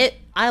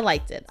 I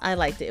liked it.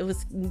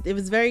 It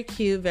was very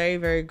cute, very,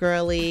 very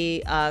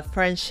girly,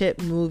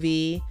 friendship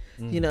movie,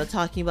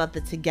 talking about the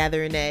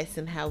togetherness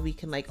and how we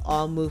can like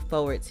all move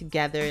forward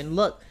together. And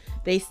look,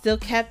 they still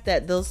kept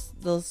those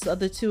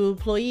other 2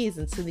 employees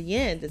until the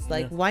end. It's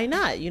like, why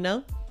not?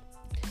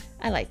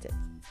 I liked it.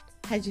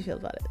 How'd you feel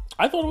about it?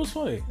 I thought it was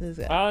funny.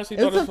 It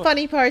was some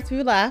funny parts.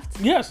 We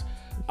laughed. Yes.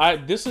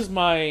 This is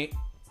my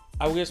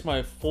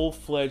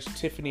full-fledged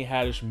Tiffany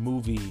Haddish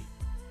movie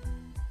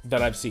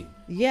that I've seen.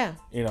 Yeah.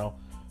 You know,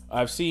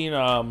 I've seen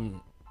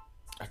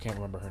I can't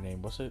remember her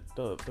name. What's it?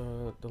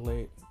 The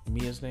late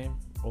Mia's name?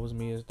 What was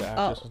Mia's the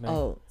actress's name?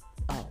 Oh.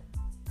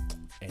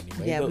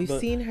 Anyway, yeah, we've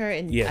seen her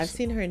in. Yes. I've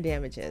seen her in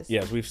Damages.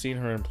 Yes, we've seen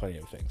her in plenty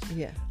of things.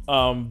 Yeah.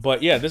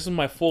 But yeah, this is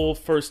my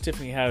first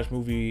Tiffany Haddish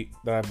movie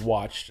that I've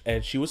watched,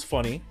 and she was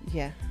funny.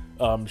 Yeah.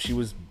 She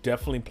was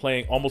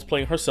definitely almost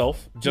playing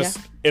herself, just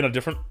in a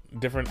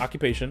different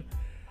occupation.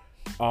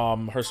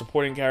 Her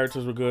supporting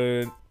characters were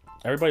good.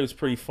 Everybody was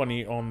pretty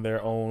funny on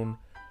their own.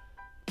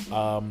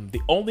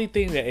 The only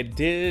thing that it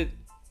did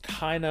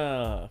kind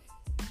of,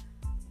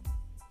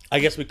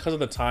 I guess because of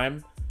the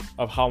time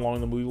of how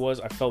long the movie was,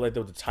 I felt like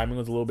the timing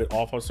was a little bit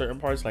off on certain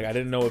parts. Like I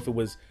didn't know if it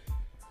was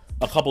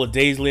a couple of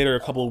days later, a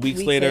couple of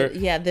weeks later.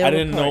 Yeah, I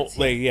didn't know.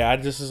 Like, I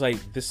just was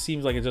like, this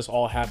seems like it just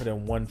all happened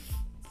in one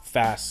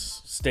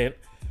fast stint.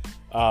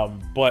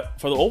 But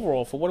for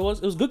what it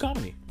was good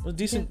comedy. It was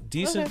decent,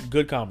 okay.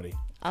 Good comedy.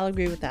 I'll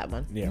agree with that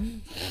one. Yeah.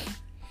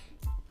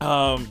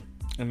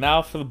 And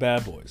now for the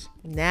bad boys.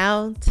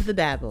 Now to the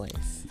bad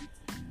boys.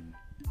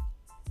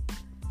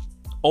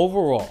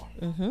 Overall,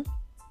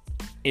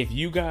 if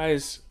you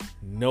guys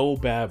know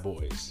Bad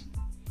Boys,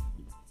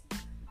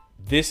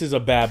 this is a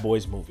Bad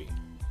Boys movie.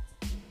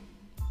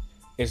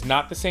 It's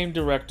not the same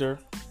director.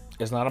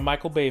 It's not a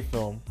Michael Bay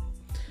film.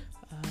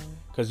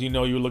 Because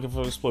you're looking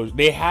for explosions.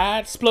 They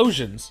had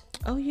explosions.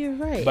 Oh, you're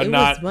right. But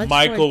not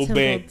Michael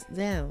Bay.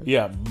 Down.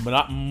 Yeah, but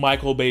not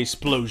Michael Bay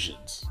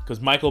explosions.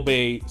 Because Michael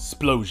Bay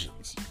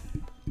explosions.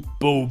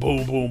 Boom,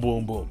 boom, boom,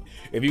 boom, boom.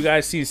 If you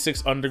guys see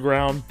Six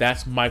Underground,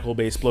 that's Michael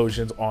Bay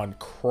explosions on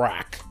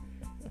crack.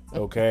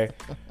 Okay?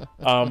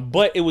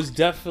 But it was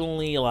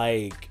definitely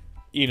like,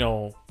 we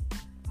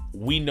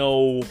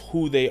know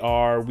who they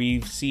are.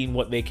 We've seen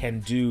what they can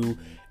do.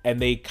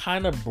 And they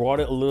kind of brought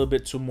it a little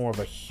bit to more of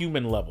a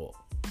human level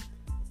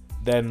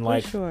than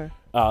like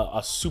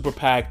a super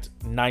packed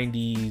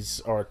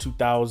 90s or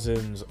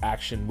 2000s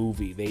action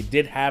movie. They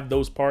did have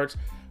those parts,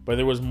 but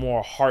there was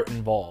more heart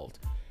involved.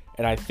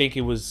 And I think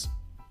it was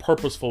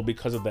purposeful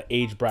because of the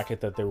age bracket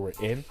that they were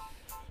in.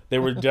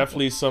 There were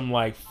definitely some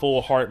like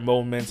full heart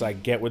moments. I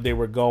get where they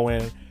were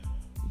going,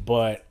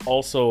 but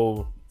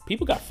also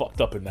people got fucked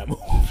up in that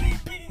movie.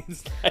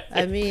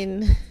 I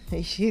mean,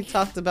 she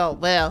talked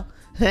about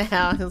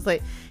how it was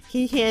like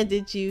he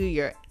handed you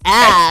your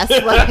ass,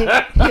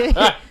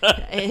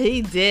 and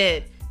he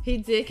did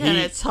kind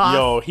of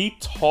toss. He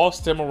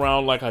tossed him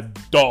around like a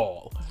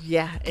doll.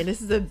 Yeah, and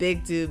this is a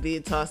big dude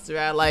being tossed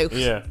around like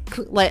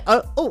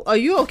are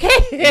you okay?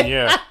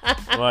 Yeah,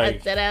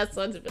 like that ass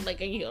on to be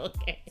like, are you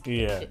okay?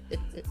 Yeah.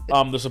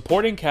 The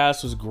supporting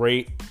cast was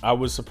great. I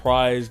was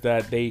surprised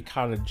that they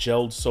kind of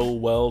gelled so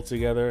well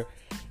together.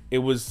 It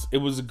was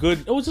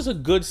just a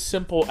good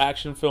simple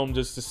action film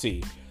just to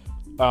see.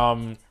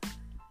 One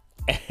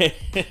of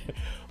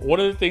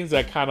the things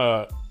that kind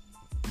of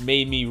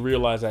made me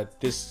realize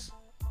that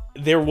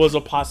there was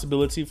a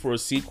possibility for a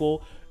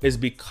sequel is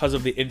because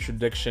of the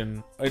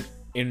introduction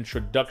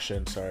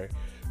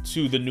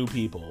to the new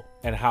people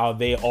and how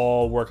they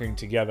all working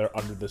together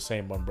under the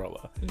same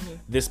umbrella.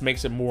 This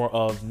makes it more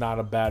of not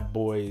a Bad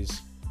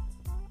Boys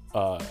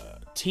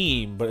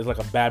team, but it's like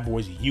a Bad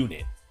Boys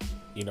unit.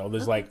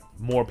 There's like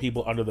more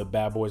people under the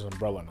Bad Boys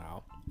umbrella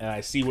now, and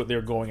I see what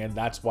they're going, and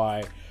that's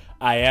why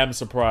I am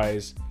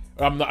surprised.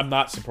 I'm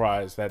not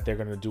surprised that they're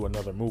going to do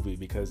another movie,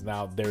 because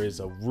now there is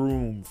a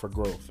room for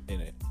growth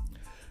in it.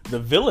 The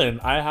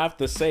villain, I have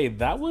to say,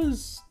 that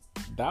was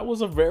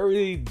a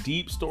very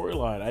deep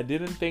storyline. I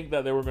didn't think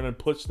that they were going to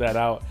push that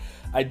out.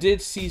 I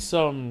did see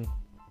some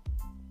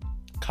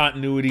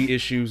continuity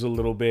issues a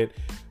little bit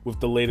with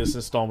the latest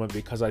installment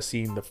because I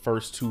seen the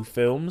first two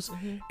films,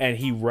 and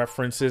he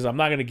references, I'm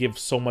not going to give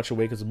so much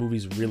away because the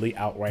movie's really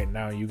out right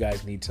now. You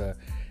guys need to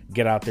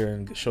get out there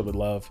and show the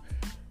love.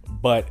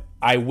 But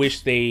I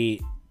wish they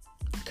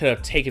could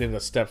have taken it a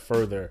step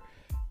further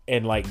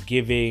and like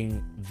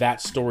giving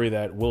that story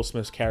that Will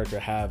Smith's character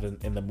have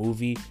in the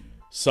movie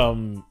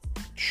some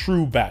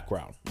true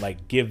background.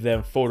 Like give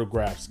them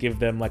photographs, give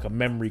them like a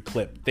memory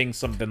clip,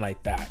 something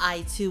like that.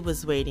 I too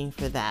was waiting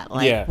for that.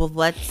 Like,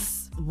 well,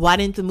 why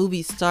didn't the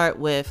movie start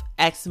with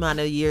X amount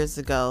of years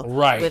ago?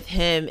 Right. With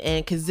him,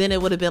 and because then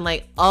it would have been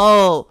like,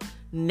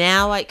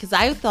 because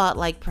I thought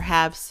like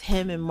perhaps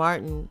him and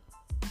Martin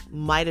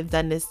might have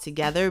done this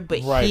together, but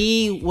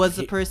he was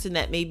the person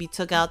that maybe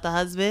took out the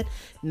husband.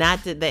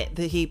 Not that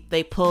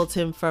they pulled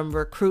him from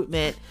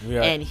recruitment,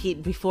 and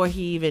before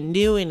he even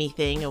knew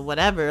anything or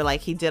whatever,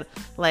 like he did.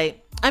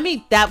 Like, I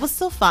mean, that was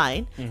still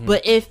fine.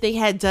 But if they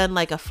had done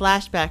like a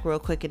flashback real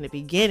quick in the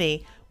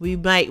beginning,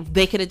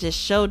 they could have just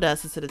showed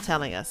us instead of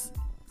telling us.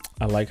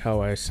 I like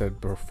how I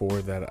said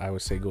before that I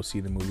would say go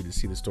see the movie to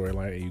see the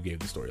storyline, and you gave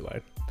the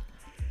storyline.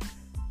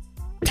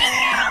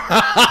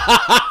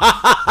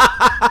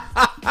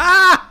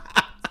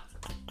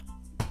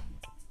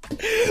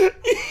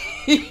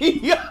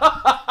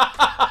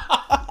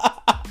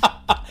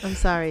 I'm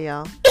sorry,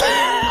 y'all.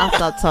 I'll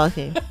stop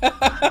talking.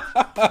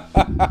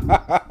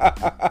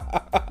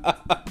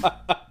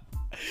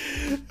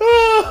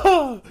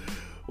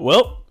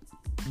 Well,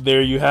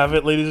 there you have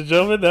it, ladies and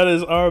gentlemen. That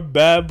is our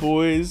Bad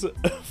Boys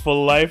for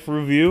Life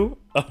review.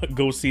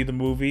 Go see the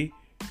movie.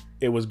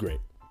 It was great.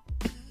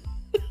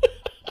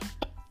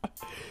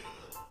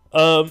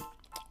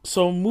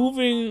 So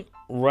moving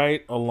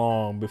right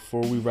along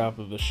before we wrap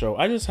up the show,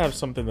 I just have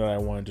something that I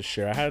wanted to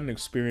share. I had an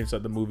experience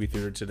at the movie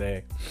theater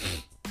today,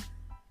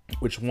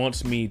 which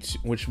leads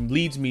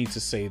me to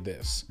say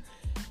this.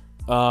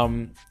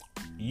 When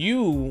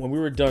we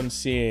were done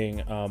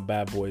seeing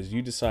Bad Boys,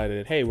 you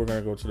decided, hey, we're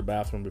gonna go to the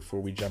bathroom before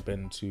we jump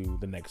into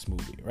the next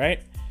movie, right?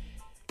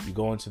 You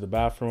go into the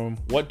bathroom.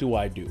 What do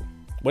I do?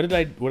 What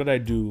did I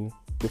do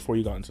before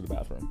you got into the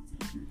bathroom?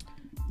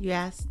 You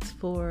asked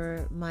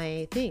for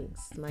my things,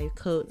 my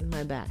coat and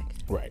my bag.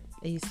 Right.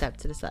 And you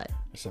stepped to the side.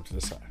 I stepped to the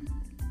side.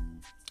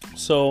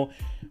 So,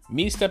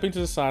 me stepping to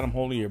the side, I'm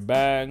holding your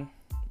bag,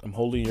 I'm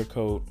holding your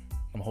coat,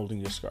 I'm holding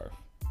your scarf,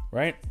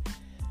 right?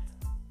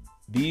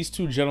 These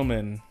two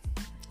gentlemen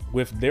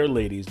with their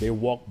ladies, they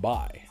walk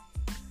by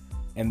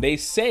and they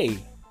say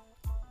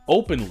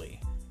openly,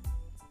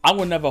 I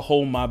will never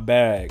hold my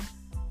bag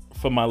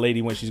for my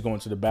lady when she's going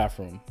to the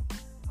bathroom.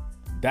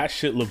 That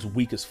shit looks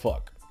weak as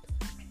fuck.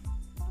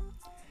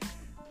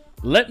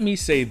 Let me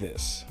say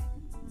this.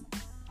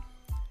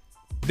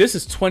 This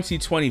is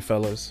 2020,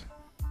 fellas.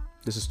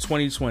 This is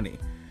 2020.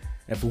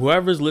 And for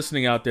whoever's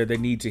listening out there, they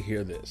need to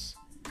hear this.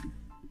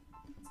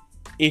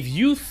 If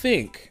you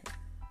think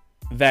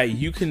that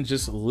you can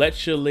just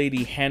let your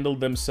lady handle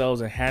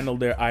themselves and handle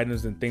their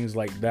items and things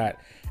like that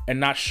and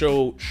not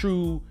show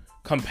true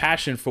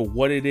compassion for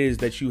what it is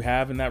that you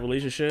have in that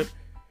relationship,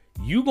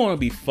 you're going to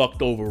be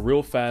fucked over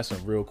real fast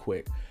and real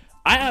quick.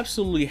 I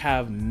absolutely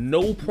have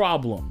no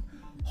problem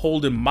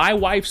holding my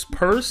wife's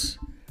purse,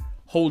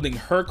 holding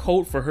her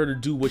coat for her to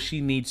do what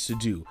she needs to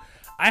do.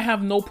 I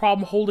have no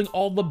problem holding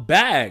all the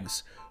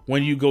bags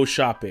when you go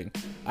shopping.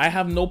 I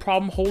have no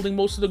problem holding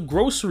most of the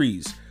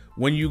groceries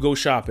when you go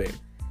shopping,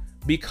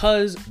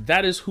 because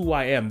that is who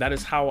I am. That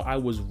is how I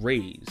was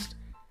raised.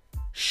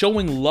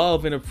 Showing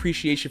love and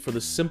appreciation for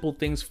the simple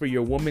things for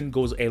your woman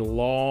goes a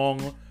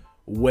long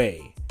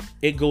way.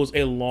 It goes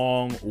a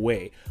long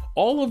way.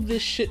 All of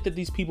this shit that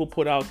these people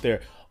put out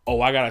there, oh,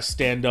 I gotta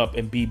stand up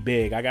and be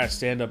big, I gotta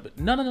stand up.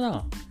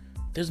 No.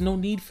 There's no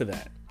need for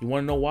that. You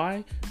wanna know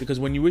why? Because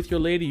when you're with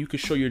your lady, you can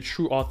show your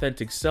true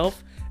authentic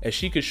self, and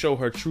she could show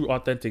her true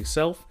authentic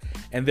self.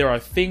 And there are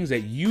things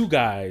that you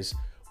guys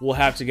will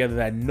have together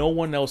that no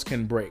one else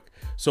can break.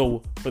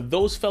 So for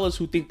those fellas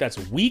who think that's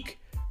weak,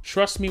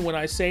 trust me when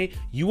I say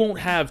you won't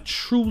have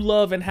true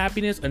love and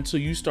happiness until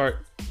you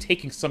start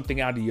taking something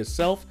out of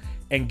yourself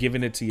and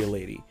giving it to your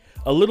lady.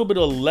 A little bit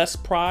of less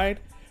pride,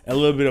 a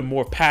little bit of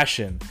more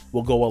passion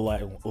will go a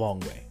long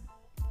way.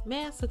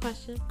 May I ask a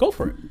question? Go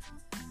for it.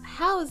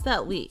 How is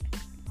that weak?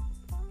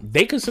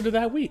 They consider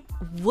that weak.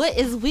 What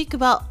is weak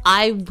about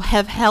I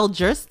have held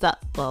your stuff?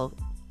 Well,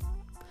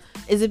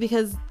 is it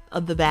because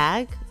of the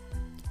bag?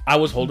 I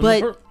was holding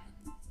the purse.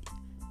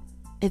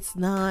 It's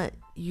not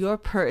your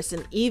purse.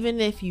 And even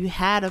if you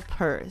had a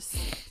purse,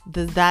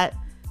 does that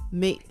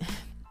make...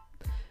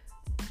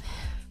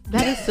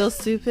 That is so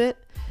stupid.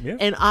 Yeah.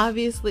 And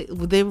obviously,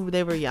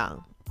 they were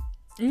young.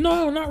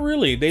 No, not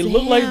really. They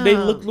look like they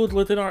look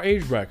within our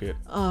age bracket.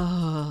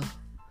 Oh,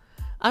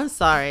 I'm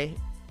sorry.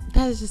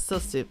 That is just so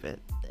stupid.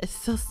 It's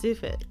so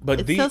stupid.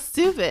 So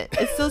stupid.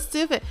 It's so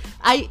stupid.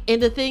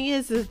 And the thing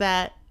is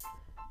that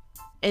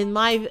in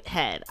my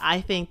head,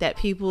 I think that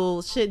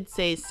people should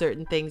say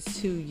certain things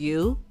to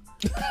you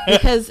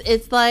because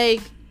it's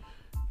like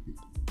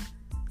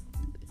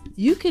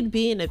you could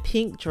be in a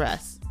pink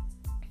dress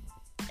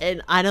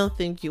and I don't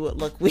think you would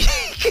look weak.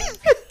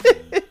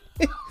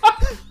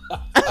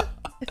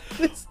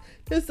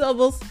 There's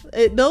almost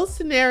no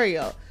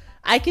scenario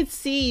I could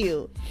see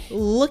you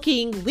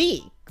looking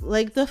weak.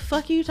 Like, the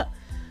fuck you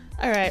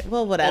all right,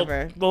 well,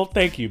 whatever. Well,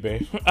 thank you,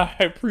 babe. I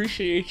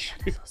appreciate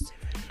you.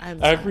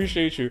 I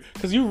appreciate you,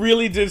 because you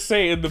really did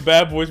say in the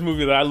Bad Boys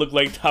movie that I look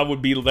like I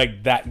would be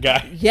like that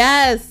guy.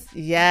 Yes.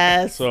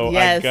 So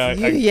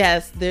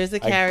yes, there's a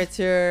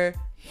character.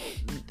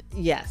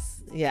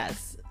 Yes. I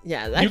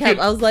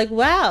was like,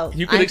 wow.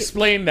 You could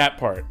explain that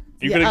part.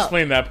 You could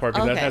explain that part,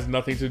 because that has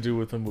nothing to do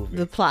with the movie.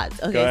 The plot.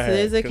 Okay, so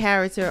there's a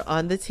character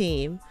on the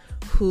team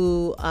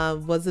who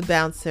was a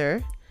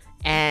bouncer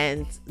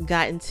and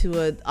got into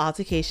an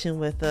altercation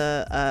with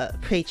a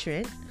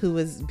patron who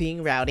was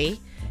being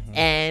rowdy,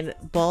 and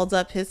balled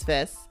up his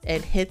fist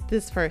and hit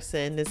this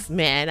person, this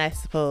man, I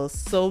suppose,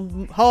 so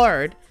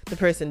hard the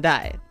person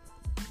died.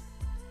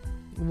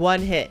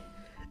 One hit.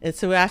 And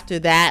so after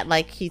that,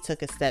 like, he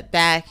took a step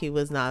back. He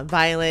was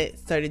nonviolent,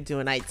 started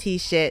doing IT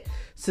shit.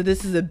 So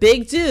this is a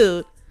big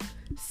dude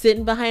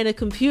sitting behind a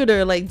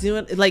computer, like,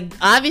 doing, like,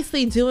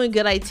 obviously doing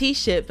good IT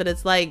shit. But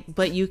it's like,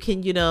 but you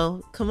can,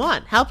 come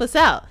on, help us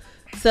out.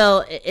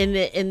 So in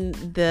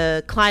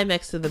the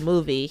climax of the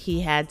movie, he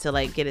had to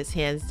like get his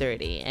hands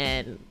dirty,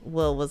 and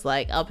Will was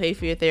like, "I'll pay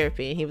for your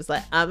therapy," and he was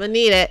like, "I'm gonna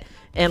need it,"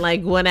 and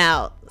like went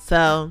out.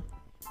 So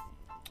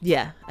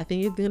yeah, I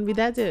think you're gonna be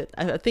that dude.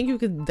 I think you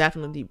could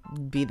definitely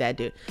be that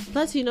dude.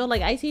 Plus,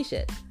 like IT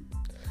shit.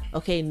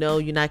 Okay, no,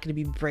 you're not gonna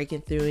be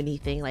breaking through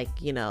anything like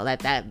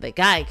that the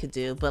guy could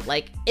do, but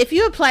like if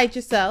you applied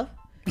yourself.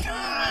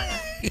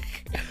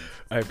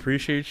 I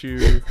appreciate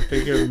you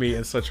thinking of me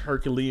in such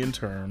Herculean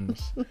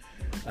terms.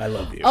 I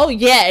love you. Oh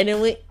yeah, and then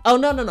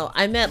no.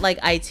 I meant like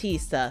IT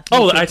stuff.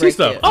 Oh, the IT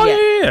stuff. Oh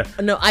yeah.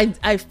 No,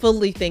 I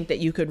fully think that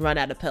you could run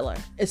out a pillar,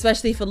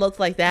 especially if it looks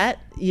like that.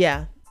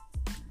 Yeah,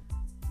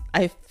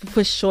 I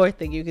for sure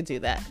think you could do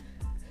that.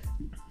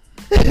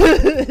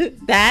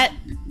 That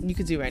you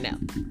could do right now.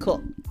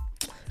 Cool.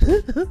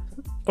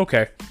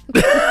 Okay.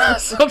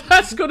 So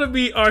that's gonna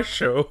be our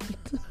show.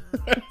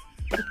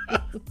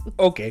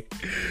 Okay.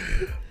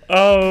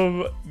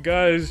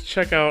 Guys,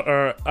 check out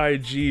our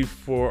IG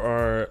for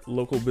our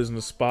local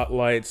business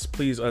spotlights.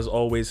 Please, as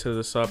always, hit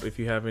us up if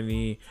you have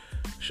any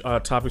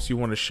topics you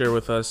want to share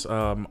with us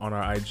on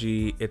our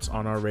IG. It's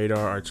on our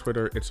radar. Our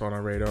Twitter, it's on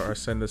our radar. Or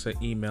send us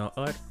an email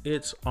at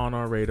it's on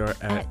our radar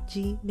at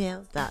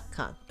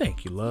gmail.com.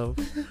 Thank you, love.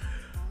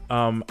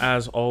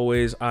 As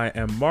always, I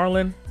am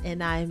Marlon.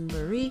 And I'm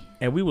Marie.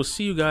 And we will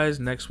see you guys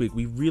next week.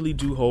 We really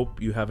do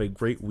hope you have a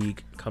great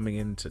week coming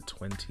into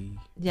 2020.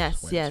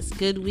 Yes.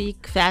 Good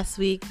week, fast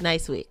week,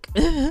 nice week.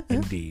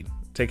 Indeed.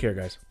 Take care,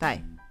 guys.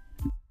 Bye.